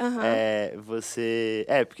 Aham.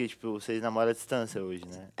 Porque, tipo, vocês namoram à distância hoje,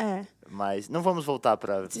 né? É. Mas não vamos voltar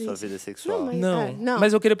pra Sim, sua sim. vida sexual. Não, mas- Não, não.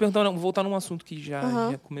 mas eu queria perguntar, voltar num assunto que já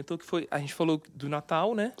Aham. comentou, que foi... A gente falou do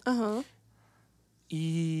Natal, né? Aham.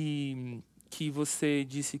 E que você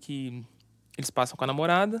disse que eles passam com a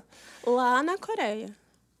namorada Lá na Coreia.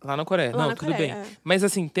 lá na Coreia. Lá Não, na tudo Coreia, bem. é. Mas,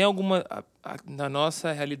 assim, tem alguma... Na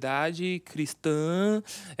nossa realidade cristã,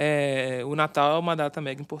 o Natal é uma data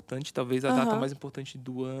mega importante, talvez a data Aham. mais importante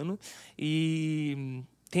do ano. E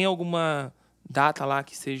tem alguma data lá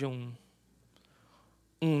que seja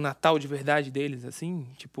um Natal de verdade deles, assim?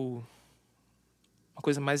 Tipo... Uma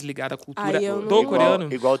coisa mais ligada à cultura Aí eu do não-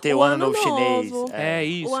 coreano? Igual ter o O Ano Ano Novo Chinês. Novo. É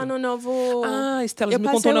isso. O Ano Novo... Ah, Estela, Eu você me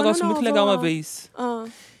contou passei um o Ano negócio muito Novo legal lá. uma vez. Ah.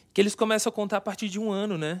 Que eles começam a contar a partir de 1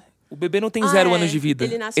 ano, né? O bebê não tem Ah, 0 é. anos de vida.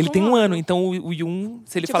 Ele nasce com tem 1 1 ano. ano. Então o Yun,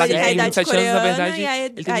 se ele Tipo, falar que ele ele tem a tem idade 27 anos, na coreana verdade, e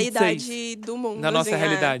ele tem a 26. idade do mundo. Na nossa assim,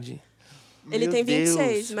 realidade. Ele Meu tem 26,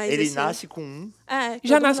 Deus, mas ele assim- nasce com um.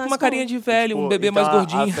 Já todo nasce mundo com uma carinha de velho, um bebê mais então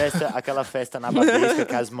gordinho. Aquela festa nababesca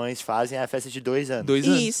que as mães fazem é a festa de 2 anos. 2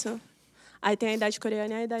 anos. Isso. Aí tem a idade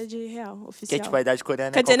coreana e a idade real, Que oficial. é tipo a idade coreana,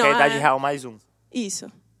 Quer dizer, qualquer não, idade é- real mais um.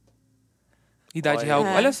 Isso. Idade Olha. Real.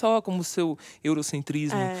 É. Olha só como o seu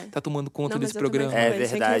eurocentrismo tá tomando conta Não, mas desse eu também programa. É Foi, sem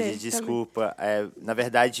verdade, querer desculpa. Na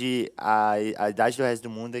verdade, a idade do resto do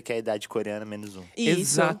mundo é que é a idade coreana menos 1. Isso.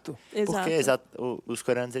 Exato. Porque os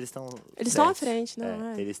coreanos, eles estão Eles estão à certos. frente,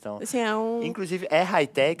 não é? Eles estão... Assim, é um... Inclusive, é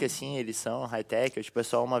high-tech, assim, eles são high-tech, tipo, é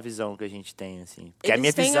só uma visão que a gente tem, assim. Porque a Eles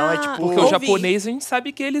minha têm visão é, a- tipo... Porque o Ouvi. japonês, a gente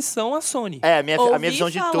sabe que eles são a Sony. a minha Ouvi visão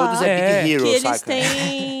de falar todos é Big que Hero, eles saca?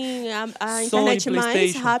 têm a Sony, internet mais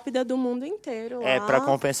PlayStation. rápida do mundo inteiro. É lá. pra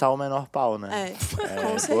compensar o menor pau, né?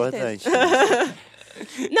 Com certeza. importante.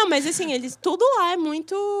 Não, mas assim, eles tudo lá é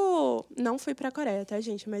muito... Não fui pra Coreia, tá,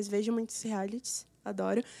 gente? Mas vejo muitos realities,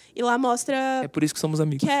 adoro. E lá mostra É por isso que somos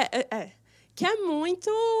amigos. que é muito,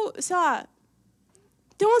 sei lá...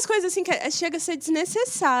 Tem umas coisas assim que chega a ser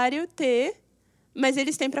desnecessário ter, mas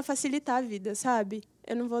eles têm pra facilitar a vida, sabe?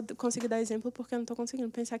 Eu não vou conseguir dar exemplo porque eu não tô conseguindo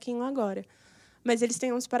pensar aqui em um agora. Mas eles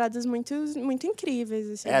têm umas paradas muito, muito incríveis,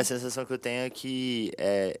 assim. A sensação que eu tenho é que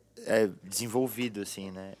é desenvolvido,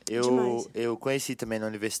 assim, né? Demais. Eu conheci também na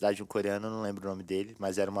universidade um coreano, não lembro o nome dele,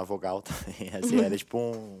 mas era uma vogal também. Assim, era tipo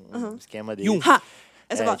um esquema dele. Yun. Ha!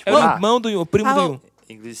 Essa eu gosto. tipo, É o Ah. irmão do Yun, o primo do Raul. Yun.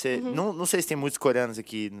 Inclusive, não sei se tem muitos coreanos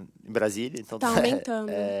aqui em Brasília, então... Tá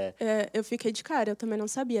aumentando. Eu fiquei de cara, eu também não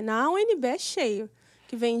sabia. Na UNB é cheio,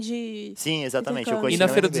 que vem de... Sim, exatamente. Eu Intercâmbio. conheci E na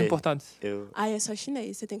no Feira UNB. dos Importados? É só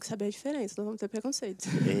chinês, você tem que saber a diferença, não vamos ter preconceito.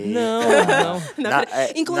 Não.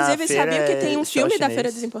 Inclusive, sabia que tem um filme da chinês.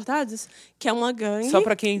 Feira dos Importados? Que é uma gangue Só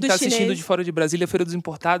pra quem dos tá assistindo chineses. de fora de Brasília, a Feira dos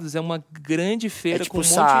Importados é uma grande feira tipo com um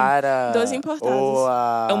monte... Saara. Dos importados. Ou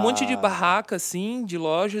É um monte de barraca, assim, de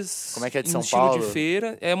lojas. Como é que é de em São estilo Paulo? de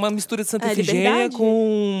feira. É uma mistura de Santa É, Efigênia Liberdade?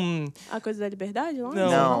 com... A coisa da liberdade lá?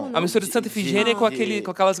 Não, Não. a mistura de Santa Efigênia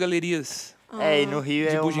com aquelas galerias. E no Rio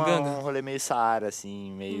De é bugiganga. um rolê meio Saara,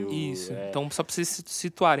 assim, meio... Isso. Então, só pra vocês se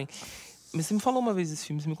situarem. Mas você me falou uma vez desse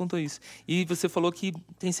filme, você me contou isso. E você falou que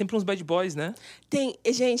tem sempre uns bad boys, né? Tem.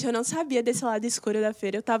 Gente, eu não sabia desse lado escuro da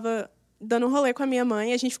feira. Eu tava dando um rolê com a minha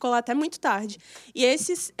mãe, a gente ficou lá até muito tarde. E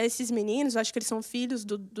esses meninos, acho que eles são filhos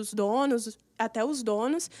dos donos, até os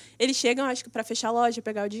donos, eles chegam, acho que pra fechar a loja,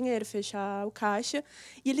 pegar o dinheiro, fechar o caixa,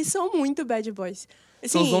 e eles são muito bad boys.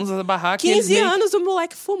 Assim, São os donos da barraca. e 15 eles meio anos, o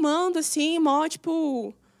moleque fumando, assim, mó,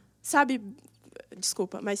 tipo, sabe...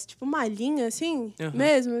 Desculpa, mas tipo malinha, assim,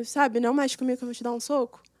 mesmo, sabe? Não mexe comigo que eu vou te dar um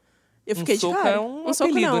soco. Eu fiquei de soco cara. é um soco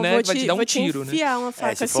apelido, não, né? vou Vai te dar um tiro, né? enfiar uma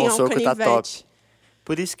faca se assim, for um ó, um soco, tá canivete. top.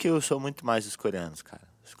 Por isso que eu sou muito mais dos coreanos, cara.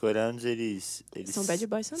 Os coreanos, eles São bad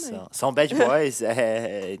boys também. São bad boys,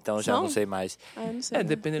 então já São? não sei mais. Eu não sei. né?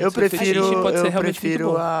 dependendo Eu do seu fetiche, pode ser eu realmente prefiro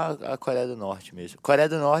muito bom. a Coreia do Norte mesmo. Coreia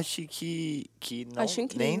do Norte que não, Acho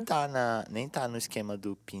incrível. nem tá no esquema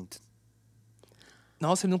do pinto.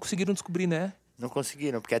 Nossa, eles não conseguiram descobrir, né? Não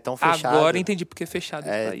conseguiram, porque é tão fechado. Agora entendi porque é fechado esse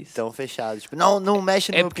É país. tão fechado. Tipo, não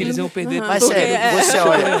mexe no É meu porque eles pinto. iam perder... Mas Porque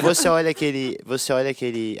sério, você olha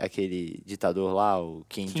aquele ditador lá, o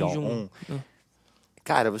Kim Jong-un.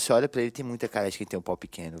 Cara, você olha pra ele, tem muita cara de quem tem um pau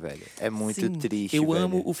pequeno, velho. É muito Sim, triste, eu velho.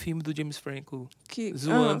 amo o filme do James Franco Que-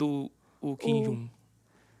 zoando o Kim Jong.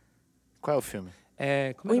 Qual é o filme? Como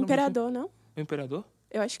é O que é nome do Imperador, não? filme? O Imperador?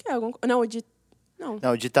 Eu acho que é algum... Não, Não.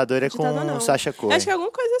 Não, o ditador é Ditador com não. o Sacha Eu Cohen. acho que é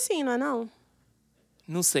alguma coisa assim, não é não?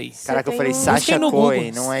 Não sei. Caraca, eu tem falei um- Sacha Busquem no Cohen,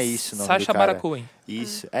 Google. não é isso o nome Sacha do cara. Baron Cohen.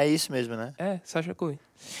 Isso, é isso mesmo, né? Sacha Cohen.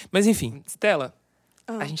 Mas enfim, Stella,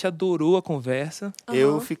 a gente adorou a conversa.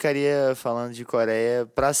 Eu ficaria falando de Coreia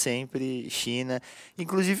pra sempre, China.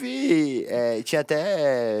 Inclusive, tinha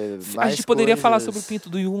até A gente poderia falar coisas. sobre o pinto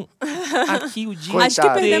do Yun aqui o dia Coitado. Acho que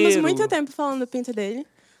perdemos inteiro. muito tempo falando do pinto dele.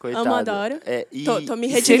 Coitado. Amo, adoro. E Tô me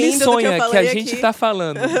Se ele redimindo do que sonha eu que falei a gente aqui. tá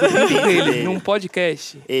falando do pinto dele num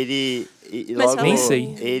podcast, ele Mas logo, Nem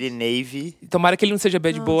sei. ele Navy. tomara que ele não seja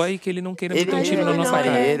bad boy e que ele não queira meter um Ele tiro na não, nossa não, cara.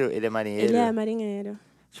 marinheiro, ele é marinheiro. Ele é marinheiro.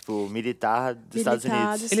 Tipo, militar dos Estados Militar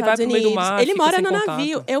Unidos. dos Ele vai Estados pro meio do Unidos. mar, Ele fica mora sem no contato.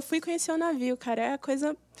 navio. Eu fui conhecer o navio, cara. É a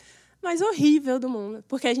coisa mais horrível do mundo.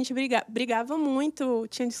 Porque a gente brigava muito,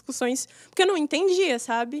 tinha discussões... Porque eu não entendia,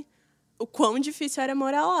 sabe? O quão difícil era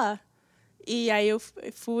morar lá. E aí eu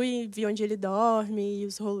fui, vi onde ele dorme, e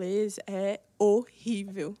os rolês. É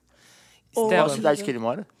horrível. Stella. Qual Horrível. cidade que ele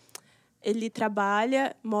mora? Ele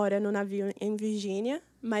mora no navio em Virgínia,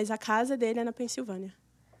 mas a casa dele é na Pensilvânia.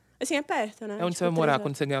 Assim, é perto, né? É onde Tipo, você vai morar 3 horas.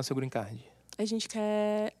 quando você ganhar o seu green card? A gente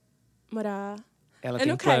quer morar... Ela Eu tem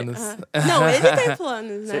não quero. planos. Não, ele tem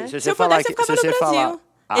planos, né? Se Se você eu falar pudesse, eu que ficava se no você Brasil.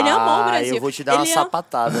 falar, Ele amou o Brasil. eu vou te dar uma Ele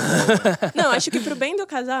sapatada. Né? Não, acho que pro bem do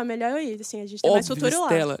casal é melhor eu ir. Assim, a gente tem mais Óbvio, futuro lá.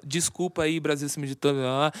 Stella, desculpa aí, Brasil acima de tudo,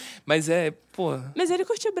 mas Pô, Mas ele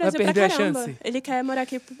curtiu o Brasil pra perder a caramba. chance. Ele quer morar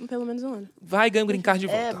aqui pelo menos um ano. vai ganhar um green card de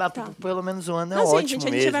volta. Mas Tá. pelo menos um ano é Não, sim, ótimo gente,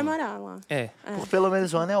 a mesmo. gente vai morar lá. É. Por pelo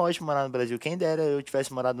menos um ano é ótimo morar no Brasil. Quem dera eu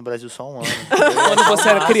tivesse morado no Brasil só um ano. Quando você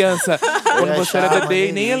era criança, quando você era achava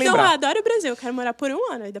bebê, nem ia Então, eu lembrar. adoro o Brasil. Eu quero morar por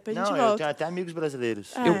um ano. Aí depois a Não, gente eu volta. tenho até amigos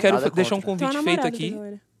brasileiros. Ah. Eu quero Nada deixar um contra. Tem uma convite feito namorada aqui.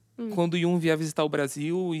 brasileira. Quando o Yun vier visitar o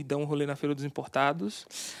Brasil e dar um rolê na Feira dos Importados.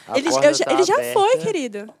 A Ele, porta já- tá ele já aberta. foi,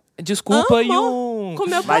 querido. Desculpa, Amor, Yun.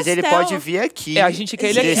 Comeu Mas ele pastel. pode vir aqui. A gente quer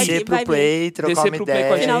ele aqui. Descer pro Vai vir. play, trocar Descer uma pro play com a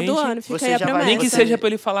ideia. Final do gente. ano, fica Você aí a já vai- promessa. Nem que Você- seja pra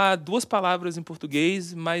ele falar 2 palavras em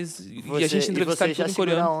português, mas e a gente entrevistar você ele já tudo em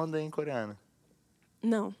segura a coreano. onda em coreano.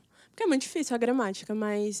 Não. Porque é muito difícil a gramática,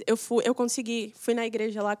 mas eu consegui, fui na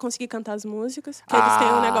igreja lá, consegui cantar as músicas, que eles têm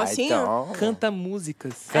um negocinho. Então... Canta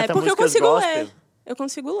músicas. Canta porque eu músicas consigo gospel. ler. Eu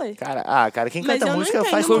consigo ler. Cara, quem Mas canta eu não música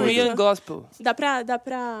entendo faz muito. tudo. Korean Gospel. Dá pra...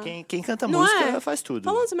 Quem canta Não música é? faz tudo.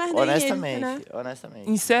 Fala umas merda aí, honestamente, né? honestamente.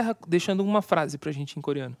 Encerra deixando uma frase pra gente em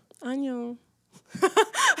coreano. Anhong.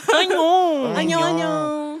 Anhong! Anhong,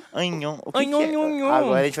 anhong. Anhong. O que Anhong, que é? anhong.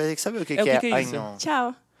 Agora a gente vai ter que saber o que, É, o que que é isso? anhong.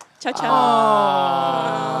 Tchau. Tchau, tchau.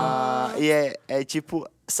 E é tipo...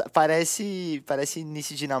 Parece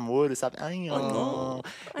início de namoro, sabe? Anhong. Anhong,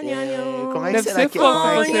 anhong. Como é que Deve será ser que fofo como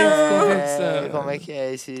é que vocês é? conversando. Como é que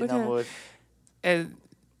é esse Por quê? namoro? É,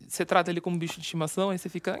 você trata ele como bicho de estimação, aí você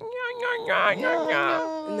fica... Não,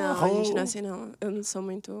 a gente não é assim, não. Eu não sou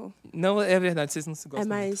muito... Não, é verdade, vocês não se gostam. É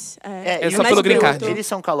mais... É e só os pelo green brutos, card. Eles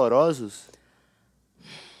são calorosos?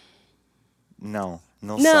 Não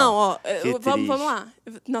Não, são. ó, Que vamos triste. lá.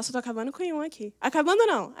 Nossa, eu tô acabando com um aqui. Acabando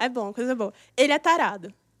não, é bom, coisa boa. Ele é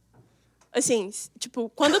tarado. Assim, tipo,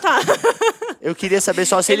 quando tá... Eu queria saber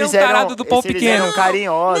só se Ele é eles um tarado eram, do pau se eles pequeno. eram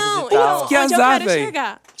carinhosos Não, e tal. então, Que onde azar, eu quero véi.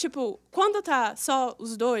 chegar? Tipo, quando tá só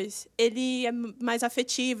os dois, ele é mais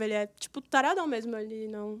afetivo, ele é, tipo, taradão mesmo. Ele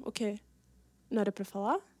não... O quê? Não era pra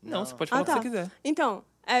falar? Não, você pode falar o que tá. você quiser. Então,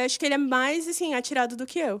 acho que ele é mais, assim, atirado do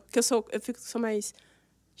que eu. Que eu sou mais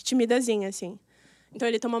timidazinha, assim. Então,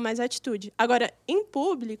 ele toma mais atitude. Agora, em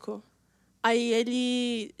público, aí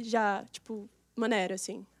ele já, tipo, maneiro,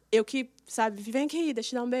 assim. Eu que, sabe, vem aqui,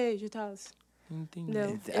 deixa eu dar um beijo e tal. Entendi.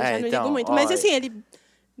 Entendeu? Eu É, já não então, ligo muito. ó, Mas, assim, ele...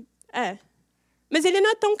 Mas ele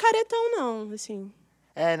não é tão caretão, não, assim.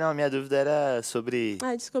 Não, minha dúvida era sobre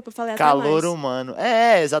Ai, desculpa, eu falei até calor mais. humano.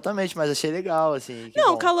 Exatamente, mas achei legal, assim. que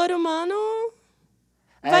Não, bom. calor humano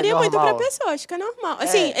É varia muito pra normal. pessoa, acho que é normal.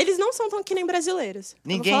 Assim, eles não são tão que nem brasileiros. Eu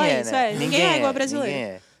vou Ninguém falar é, isso, né? Ninguém é igual brasileiro. Ninguém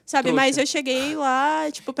é. Sabe, Trouxa. mas eu cheguei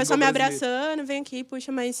lá, tipo, o pessoal me Igual brasileiro. abraçando, vem aqui,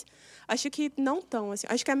 puxa, mas acho que não tão, assim.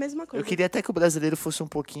 Acho que é a mesma coisa. Eu queria até que o brasileiro fosse um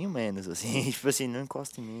pouquinho menos, assim. Tipo assim, não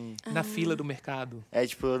encosta em mim. Na fila do mercado.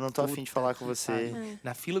 Tipo, eu não tô afim de falar com você.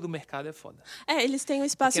 Na fila do mercado é foda. Eles têm um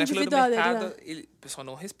espaço Porque na fila do individual deles. mercado, Né? o pessoal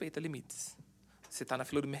não respeita limites. Você tá na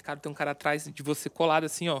fila do mercado, tem um cara atrás de você colado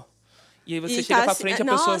assim, ó. E aí você E chega tá pra assim- frente, a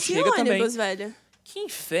Nossa, pessoa e chega também. ônibus, velho? Que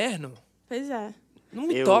inferno. Pois é. Não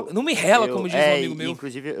me toca, não me rela, como diz um amigo meu.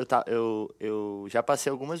 Inclusive, eu já passei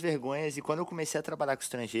algumas vergonhas e quando eu comecei a trabalhar com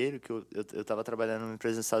estrangeiro, que eu tava trabalhando numa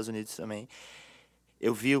empresa nos Estados Unidos também,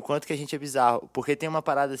 eu vi o quanto que a gente é bizarro. Porque tem uma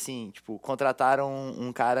parada assim, tipo, contrataram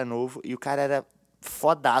um cara novo e o cara era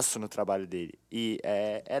fodaço no trabalho dele. E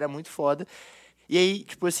era muito foda. E aí,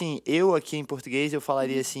 tipo assim, eu aqui em português, eu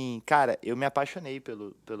falaria assim, cara, eu me apaixonei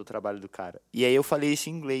pelo trabalho do cara. E aí eu falei isso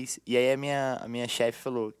em inglês. E aí a minha chefe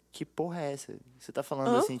falou, que porra é essa? Você tá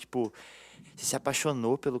falando assim, tipo, você se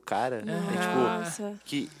apaixonou pelo cara? Nossa.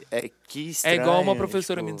 Que É estranho. igual uma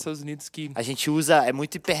professora tipo, minha dos Estados Unidos que... a gente usa, é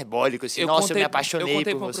muito hiperbólico, assim, nossa, eu me apaixonei Eu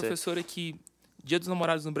contei por pra uma você. professora que Dia dos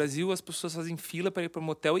Namorados no Brasil, as pessoas fazem fila para ir para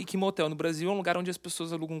motel e que motel no Brasil é um lugar onde as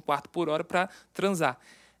pessoas alugam um quarto por hora para transar.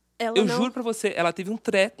 Ela Eu não... juro pra você, ela teve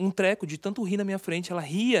um treco de tanto rir na minha frente. Ela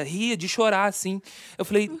ria de chorar, assim. Eu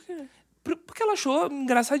falei... Por quê? Porque ela achou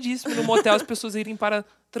engraçadíssimo no motel as pessoas irem para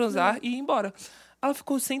transar e ir embora. Ela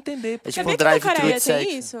ficou sem entender. É tipo Sabia um que na drive-thru Coreia de tem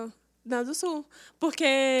sexo. isso? Na do Sul. Porque...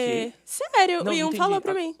 Quê? Sério, Não, o Yun entendi. falou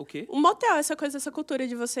pra mim. O quê? Um motel, essa cultura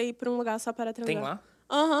de você ir pra um lugar só para transar. Tem lá?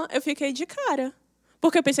 Aham, eu fiquei de cara.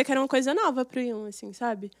 Porque eu pensei que era uma coisa nova pro Yun, assim,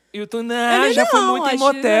 sabe? E eu tô, Ele já foi não, muito em acho que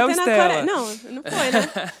motel, vai ter na Estela. Coreia. Não foi,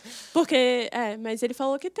 né? Porque, mas ele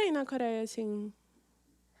falou que tem na Coreia, assim...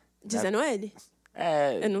 Dizendo ele.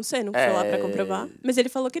 Eu não sei, não fui lá pra comprovar. Mas ele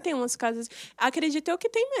falou que tem umas casas... Acredito eu que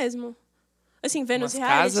tem mesmo. Assim, vendo os Umas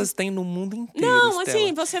realities. casas tem no mundo inteiro, Não, Estela.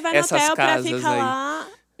 assim, você vai no Essas hotel pra casas ficar aí. lá...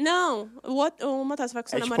 Não, o motel você vai com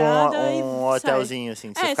sua É tipo namorada e um sai. hotelzinho,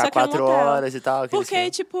 assim, que você É, ficar só que é um 4 motel. horas e tal. aquele Porque, esquema.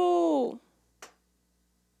 tipo...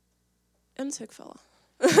 Eu não sei o que falar.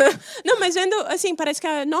 Não, mas vendo, assim, parece que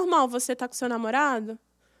é normal você estar com seu namorado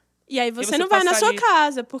E aí você você não vai na passa sua ali-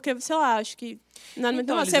 casa, porque, sei lá, acho que... Não é muito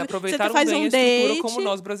Então, bom. eles Você aproveitaram faz bem um a estrutura date como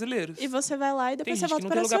nós brasileiros. e você vai lá e depois Tem você gente que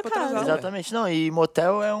volta não tem pra lugar sua pra transar, casa. ué. Exatamente. Não, e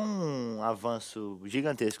motel é um avanço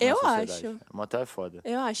gigantesco Eu na sociedade. acho. Motel é foda.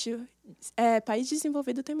 Eu acho. País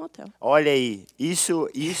desenvolvido tem motel. Olha aí, isso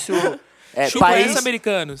é Chupa país, essa,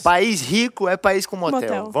 americanos. país rico é país com motel.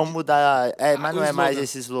 Motel. Vamos mudar, mas o não é mais slogan.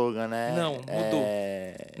 esse slogan, né? Não, mudou.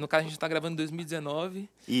 É, No caso, a gente tá gravando em 2019.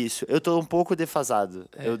 isso, eu tô um pouco defasado.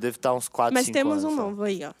 Eu devo estar uns 4, Mas 5 temos anos. um só. novo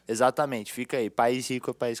aí, ó. Exatamente, fica aí. País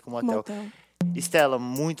rico é país com motel. Motel. Estela,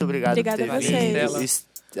 muito obrigado Obrigada por a ter vocês.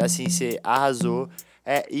 vindo. Assim, você arrasou.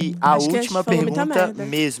 E a Acho que a gente última falou muita pergunta merda.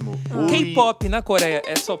 mesmo. O- K-pop na Coreia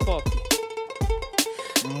é só pop?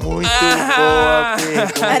 Muito Ah! boa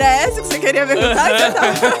pergunta. Era essa que você queria perguntar?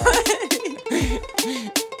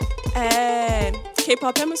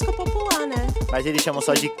 K-pop é música popular, né? Mas eles chamam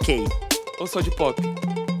só de K. Ou só de pop?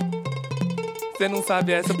 Você não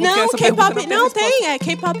sabe essa? Porque Não, essa pergunta K-pop... tem Não, resposta. tem. É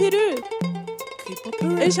K-pop-ru.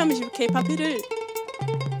 K-pop. Eles chamam de K-pop-ru.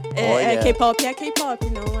 Olha. K-pop é K-pop,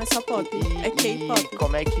 não é só pop. É K-pop.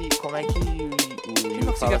 Como é que o Eu não Will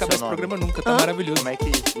consegui fala acabar seu esse nome? programa nunca, tá Hã? maravilhoso. Como é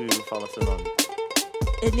que o Will fala seu nome?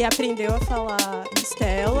 Ele aprendeu a falar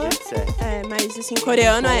Stella, Do jeito certo. mas assim,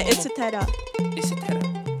 coreano é etc. Esse terá.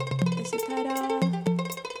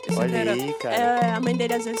 Esse Olha terá. aí, cara. A mãe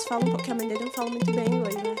dele às vezes fala um pouco, porque a mãe dele não fala muito bem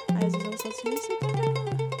inglês, né? Aí às vezes ela fala assim, etc.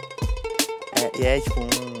 E é tipo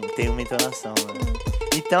tem uma entonação, né?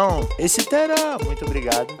 Então, esse terá, muito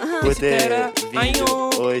obrigado por Esse ter terá, vindo anhão.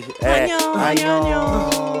 hoje. Anhão,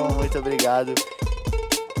 Anhão. Muito obrigado.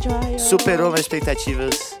 Joy, Superou minhas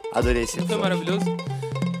expectativas. Adorei esse Não foi episódio. maravilhoso?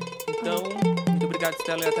 Então, muito obrigado,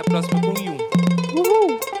 Stella, e até a próxima com o Yun.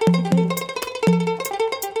 Uhul! Fica aí.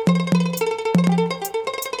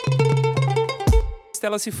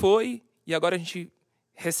 Stella se foi e agora a gente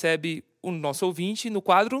recebe o nosso ouvinte no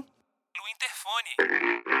quadro no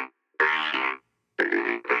interfone.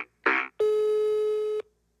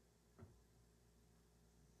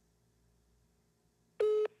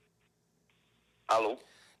 Alô?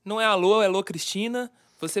 Não é alô, é alô, Cristina.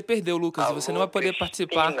 Você perdeu, Lucas, e você não vai poder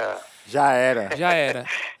participar. Já era. Já era.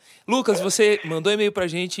 Lucas, você mandou e-mail pra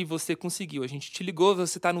gente e você conseguiu. A gente te ligou,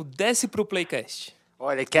 você tá no Desce pro Playcast.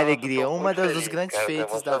 Olha, que alegria. Uma dos grandes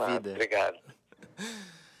feitos da vida. Obrigado.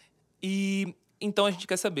 E então a gente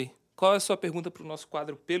quer saber, qual é a sua pergunta pro nosso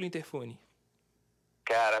quadro pelo interfone?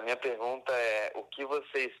 Cara, a minha pergunta é: o que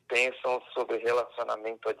vocês pensam sobre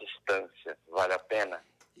relacionamento à distância? Vale a pena?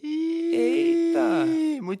 Eita,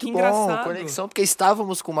 Muito que bom. engraçado. Conexão, porque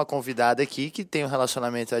estávamos com uma convidada aqui que tem um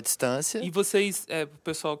relacionamento à distância. E vocês,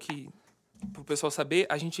 pro pessoal saber,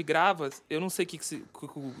 a gente grava, eu não sei o que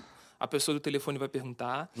a pessoa do telefone vai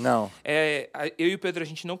perguntar. Não. Eu e o Pedro, a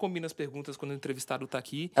gente não combina as perguntas quando o entrevistado tá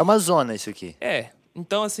aqui. É uma zona isso aqui.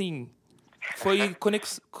 Então assim, foi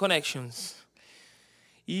connections.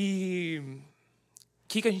 E o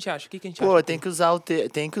que a gente acha? O que a gente Pô, acha? tem que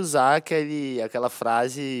usar aquela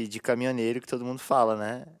frase de caminhoneiro que todo mundo fala,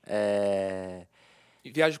 né?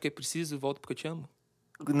 Viajo o que é preciso, volto porque eu te amo?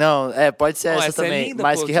 Não, pode ser Não, essa essa é também. linda,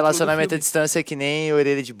 mas pô, que título do relacionamento à filme. distância é que nem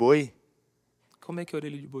orelha de boi, Como é que é a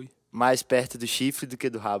orelha de boi? mais perto do chifre do que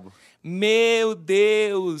do rabo. Meu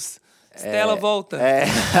Deus! Stella, volta.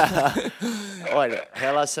 Olha,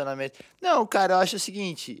 relacionamento... Não, cara, eu acho o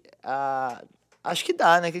seguinte, acho que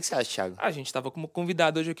dá, né? O que você acha, Thiago? A gente tava como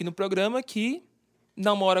convidado hoje aqui no programa que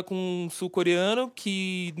namora com um sul-coreano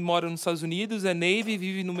que mora nos Estados Unidos, é Navy,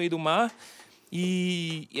 vive no meio do mar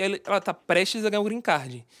e ela tá prestes a ganhar o green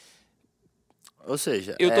card. Ou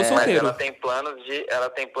seja... Eu tô Mas solteiro. ela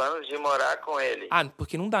tem planos de morar com ele. Ah,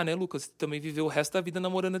 porque não dá, né, Lucas? Você também viveu o resto da vida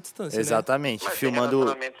namorando à distância, né? Exatamente, Mas filmando... tem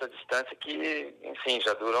relacionamentos à distância que, enfim,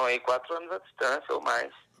 já duram aí 4 anos à distância ou mais.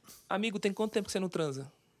 Amigo, tem quanto tempo que você não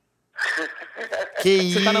transa?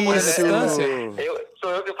 Que Você tá namorando à isso? distância? Sou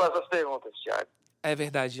eu que faço as perguntas, Thiago. É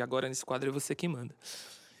verdade, agora nesse quadro é você quem manda.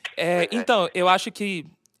 Então, eu acho que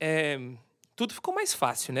tudo ficou mais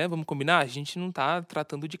fácil, né? Vamos combinar? A gente não tá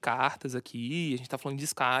tratando de cartas aqui, a gente tá falando de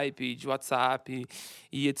Skype, de WhatsApp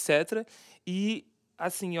e etc. E,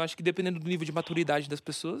 assim, eu acho que dependendo do nível de maturidade das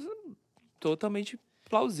pessoas, é totalmente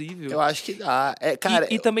plausível. Eu acho que dá.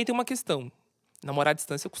 Cara, E também tem uma questão. Namorar à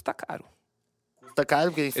distância custa caro. custa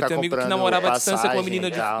caro porque a gente Eu fica tenho um amigo que comprando namorava à distância com uma passagem menina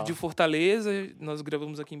e tal. de Fortaleza, nós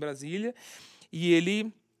gravamos aqui em Brasília, e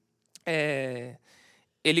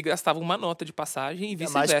ele gastava uma nota de passagem e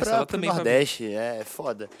Mais vice-versa. Ela pro também Nordeste, é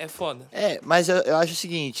foda. É foda. Mas eu acho o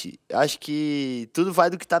seguinte, eu acho que tudo vai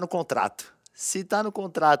do que tá no contrato. Se tá no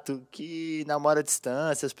contrato que namora à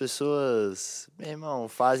distância, as pessoas, meu irmão,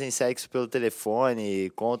 fazem sexo pelo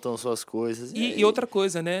telefone, contam suas coisas. E outra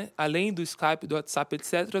coisa, né? Além do Skype, do WhatsApp,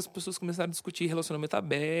 etc., as pessoas começaram a discutir relacionamento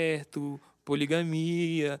aberto,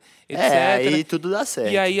 poligamia, etc. Aí tudo dá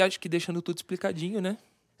certo. E aí acho que deixando tudo explicadinho, né?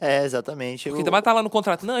 Exatamente. Porque também tá lá no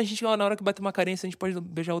contrato. Não, a gente, na hora que bater uma carência, a gente pode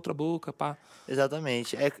beijar outra boca, pá.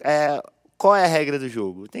 Exatamente. Qual é a regra do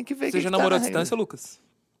jogo? Tem que ver Você já namorou à distância, Lucas?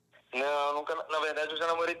 Não, nunca. Na verdade, eu já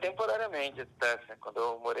namorei temporariamente à distância, quando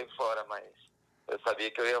eu morei fora, mas eu sabia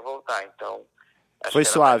que eu ia voltar, então. Acho Foi que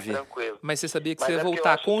era mais suave. tranquilo. Mas você sabia que Mas você ia é porque eu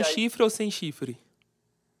voltar acho com que aí- chifre ou sem chifre?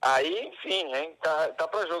 Aí, enfim, hein, tá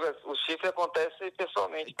pra jogo. O chifre acontece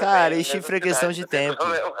pessoalmente. Cara, também, e chifre é questão de não tem tempo.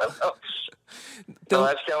 problema, não. Então, Não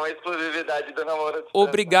acho que é uma exclusividade do namoro à distância,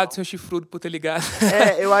 obrigado, não. seu chifrudo, por ter ligado.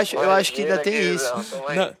 Eu acho que ainda tem Imagina, isso. queridão, tamo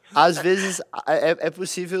aí. Não, Às vezes é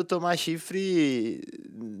possível tomar chifre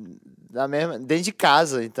dentro de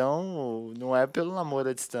casa, então não é pelo namoro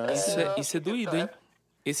à distância. isso é doído, hein?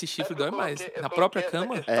 Esse chifre dói mais. Eu Na própria coloquei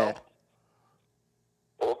cama? essa questão.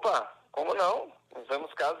 Opa, como não? Nós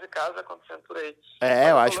vemos casos e casos acontecendo por aí.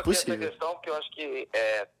 Eu acho coloquei possível. essa questão porque eu acho que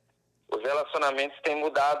os relacionamentos têm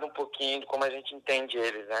mudado um pouquinho de como a gente entende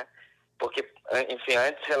eles, né? Porque, enfim,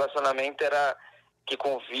 antes relacionamento era que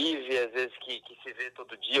convive, às vezes que se vê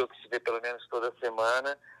todo dia ou que se vê pelo menos toda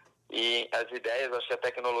semana. E as ideias, acho que a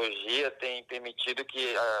tecnologia tem permitido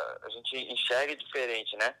que a gente enxergue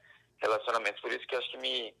diferente, né? Relacionamentos. Por isso que eu acho que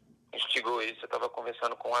me instigou isso. Eu estava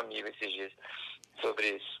conversando com um amigo esses dias sobre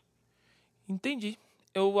isso. Entendi.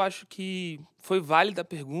 Eu acho que foi válida a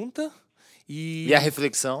pergunta E a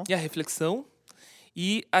reflexão? e a reflexão.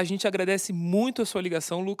 E a gente agradece muito a sua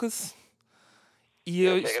ligação, Lucas. E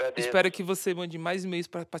eu que agradeço. espero que você mande mais e-mails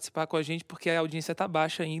para participar com a gente, porque a audiência tá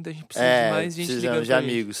baixa ainda. A gente precisa de mais gente ligando precisamos de pra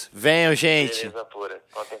gente. amigos. Venham, gente. Beleza pura.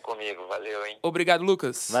 Contem comigo. Valeu, hein? Obrigado,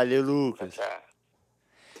 Lucas. Valeu, Lucas. Tchau.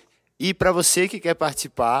 E para você que quer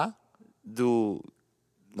participar do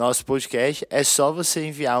nosso podcast, é só você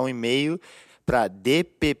enviar um e-mail para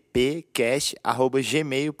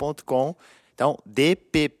dppcast@gmail.com. Então,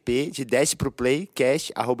 dpp de desce pro play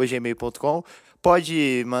cast@gmail.com.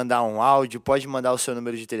 Pode mandar um áudio, pode mandar o seu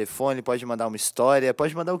número de telefone, pode mandar uma história,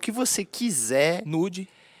 pode mandar o que você quiser. Nude.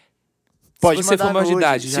 Pode se você mandar for maior de nude.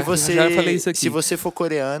 idade, já falei isso aqui. Se você for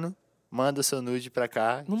coreano, manda o seu nude pra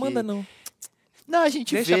cá. Não que- manda, não. Não, a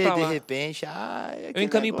gente Deixa vê pra de lá. repente. Eu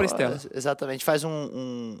encaminho pra Estela. Exatamente. Faz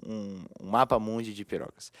um mapa mundi de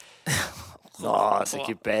pirocas. Nossa,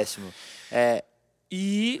 que péssimo.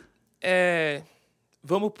 E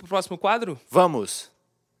vamos pro próximo quadro? Vamos.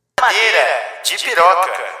 Madeira de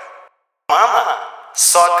piroca. Mama,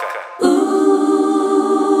 soca.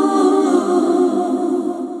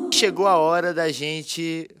 Chegou a hora da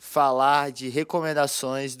gente falar de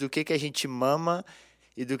recomendações do que a gente mama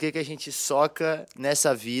e do que a gente soca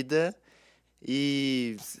nessa vida.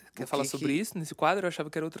 E Quer falar sobre isso nesse quadro? Eu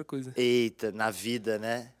achava que era outra coisa. Eita, na vida,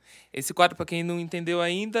 né? Esse quadro, para quem não entendeu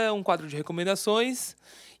ainda, é um quadro de recomendações.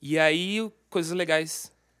 E aí, coisas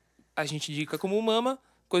legais a gente indica como mama,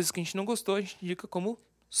 coisas que a gente não gostou a gente indica como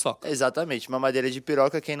soca. Exatamente. Mamadeira de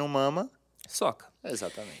piroca, quem não mama. Soca.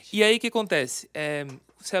 Exatamente. E aí, o que acontece?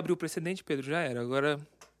 Você abriu o precedente, Pedro, já era. Agora,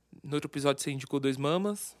 no outro episódio, você indicou 2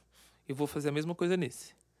 mamas. Eu vou fazer a mesma coisa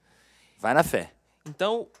nesse. Vai na fé.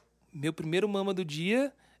 Então, meu primeiro mama do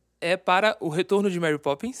dia é para O Retorno de Mary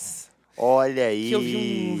Poppins. Olha aí. Que eu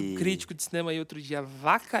vi um crítico de cinema aí outro dia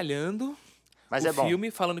avacalhando Mas o é bom.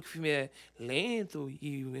 filme, falando que o filme é lento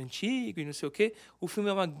e antigo e não sei o quê. O filme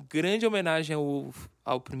é uma grande homenagem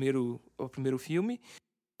ao primeiro filme.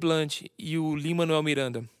 O Blunt e o Lin-Manuel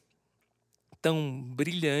Miranda tão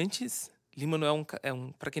brilhantes. Lin-Manuel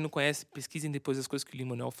para quem não conhece, pesquisem depois as coisas que o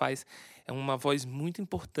Lin-Manuel faz. É uma voz muito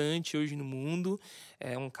importante hoje no mundo.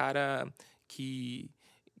 É um cara que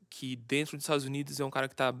dentro dos Estados Unidos é um cara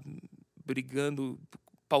que está brigando,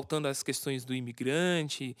 pautando as questões do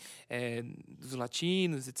imigrante, dos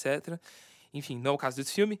latinos, etc. Enfim, não é o caso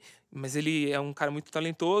desse filme, mas ele é um cara muito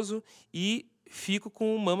talentoso e fico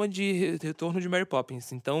com o mama de Retorno de Mary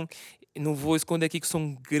Poppins. Então, não vou esconder aqui que sou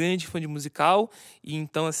um grande fã de musical e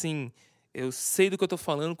então, assim, eu sei do que eu tô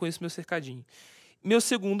falando, conheço meu cercadinho. Meu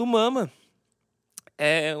segundo mama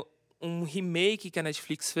é um remake que a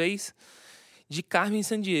Netflix fez de Carmen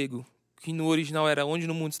Sandiego, que no original era Onde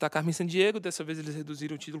no Mundo Está Carmen Sandiego, dessa vez eles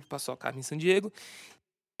reduziram o título para só Carmen Sandiego,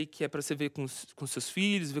 que é para você ver com seus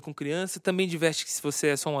filhos, ver com criança, também diverte se você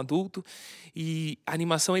é só um adulto, e a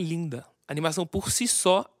animação é linda. A animação por si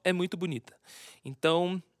só é muito bonita.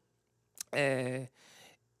 Então,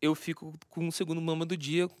 eu fico com o segundo mama do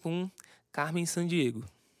dia com Carmen Sandiego.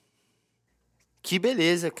 Que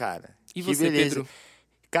beleza, cara. E Que você, beleza. Pedro?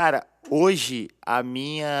 Cara, hoje a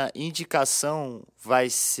minha indicação vai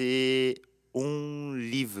ser um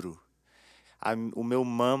livro. O meu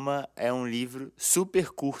Mama é um livro super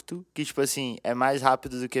curto, que, tipo assim, é mais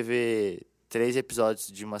rápido do que ver 3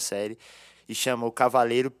 episódios de uma série, e chama O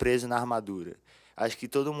Cavaleiro Preso na Armadura. Acho que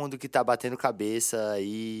todo mundo que tá batendo cabeça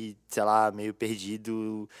e, sei lá, meio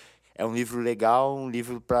perdido, é um livro legal, um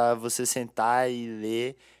livro pra você sentar e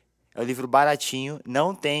ler. É um livro baratinho,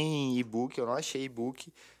 não tem e-book, eu não achei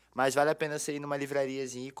e-book, mas vale a pena você ir numa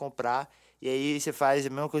livrariazinha e comprar. E aí você faz a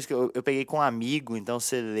mesma coisa que eu peguei com um amigo, então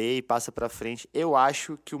você lê e passa pra frente. Eu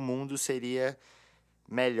acho que o mundo seria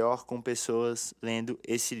melhor com pessoas lendo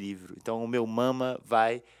esse livro. Então o meu Mama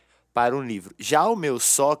vai para um livro. Já o meu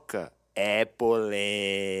Soca é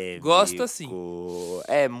polêmico. Gosto assim.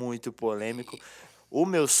 É muito polêmico. O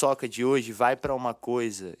meu Soca de hoje vai para uma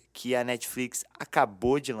coisa que a Netflix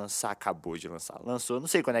acabou de lançar. Lançou, não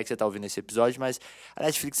sei quando é que você tá ouvindo esse episódio, mas a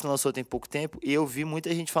Netflix lançou tem pouco tempo e eu vi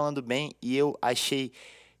muita gente falando bem e eu achei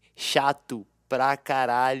chato pra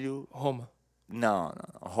caralho. Roma. Não.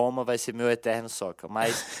 Roma vai ser meu eterno Soca,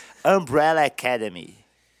 mas Umbrella Academy.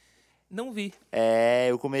 Não vi.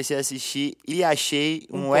 Eu comecei a assistir e achei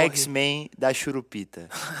um corre. X-Men da churupita.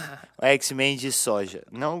 O X-Men de soja.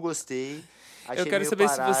 Não gostei. Achei Eu quero meio saber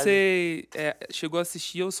parado. se você chegou a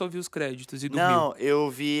assistir ou só viu os créditos e dormiu. Não, eu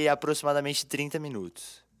vi aproximadamente 30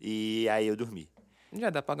 minutos. E aí eu dormi. Já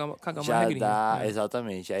dá pra cagar uma Já regrinha. dá, né?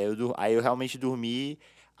 exatamente. Aí eu realmente dormi.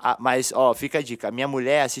 Mas, ó, fica a dica. A minha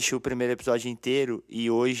mulher assistiu o primeiro episódio inteiro e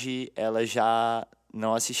hoje ela já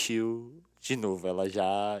não assistiu de novo. Ela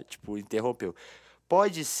já, tipo, interrompeu.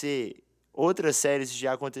 Pode ser... Outras séries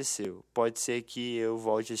já aconteceu. Pode ser que eu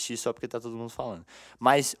volte a assistir só porque tá todo mundo falando.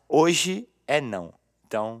 Mas hoje é não.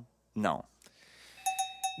 Então, não.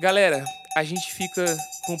 Galera, a gente fica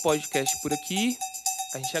com o podcast por aqui.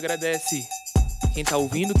 A gente agradece quem tá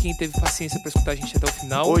ouvindo, quem teve paciência pra escutar a gente até o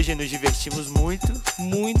final. Hoje nos divertimos muito.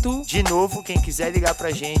 Muito. De novo, quem quiser ligar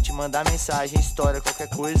pra gente, mandar mensagem, história, qualquer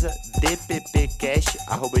coisa,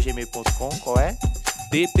 dppcast@gmail.com. Qual é?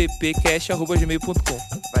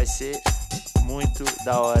 dppcast@gmail.com. Vai ser muito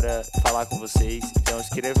da hora falar com vocês. Então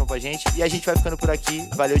escrevam pra gente. E a gente vai ficando por aqui.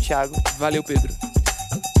 Valeu, Thiago. Valeu, Pedro.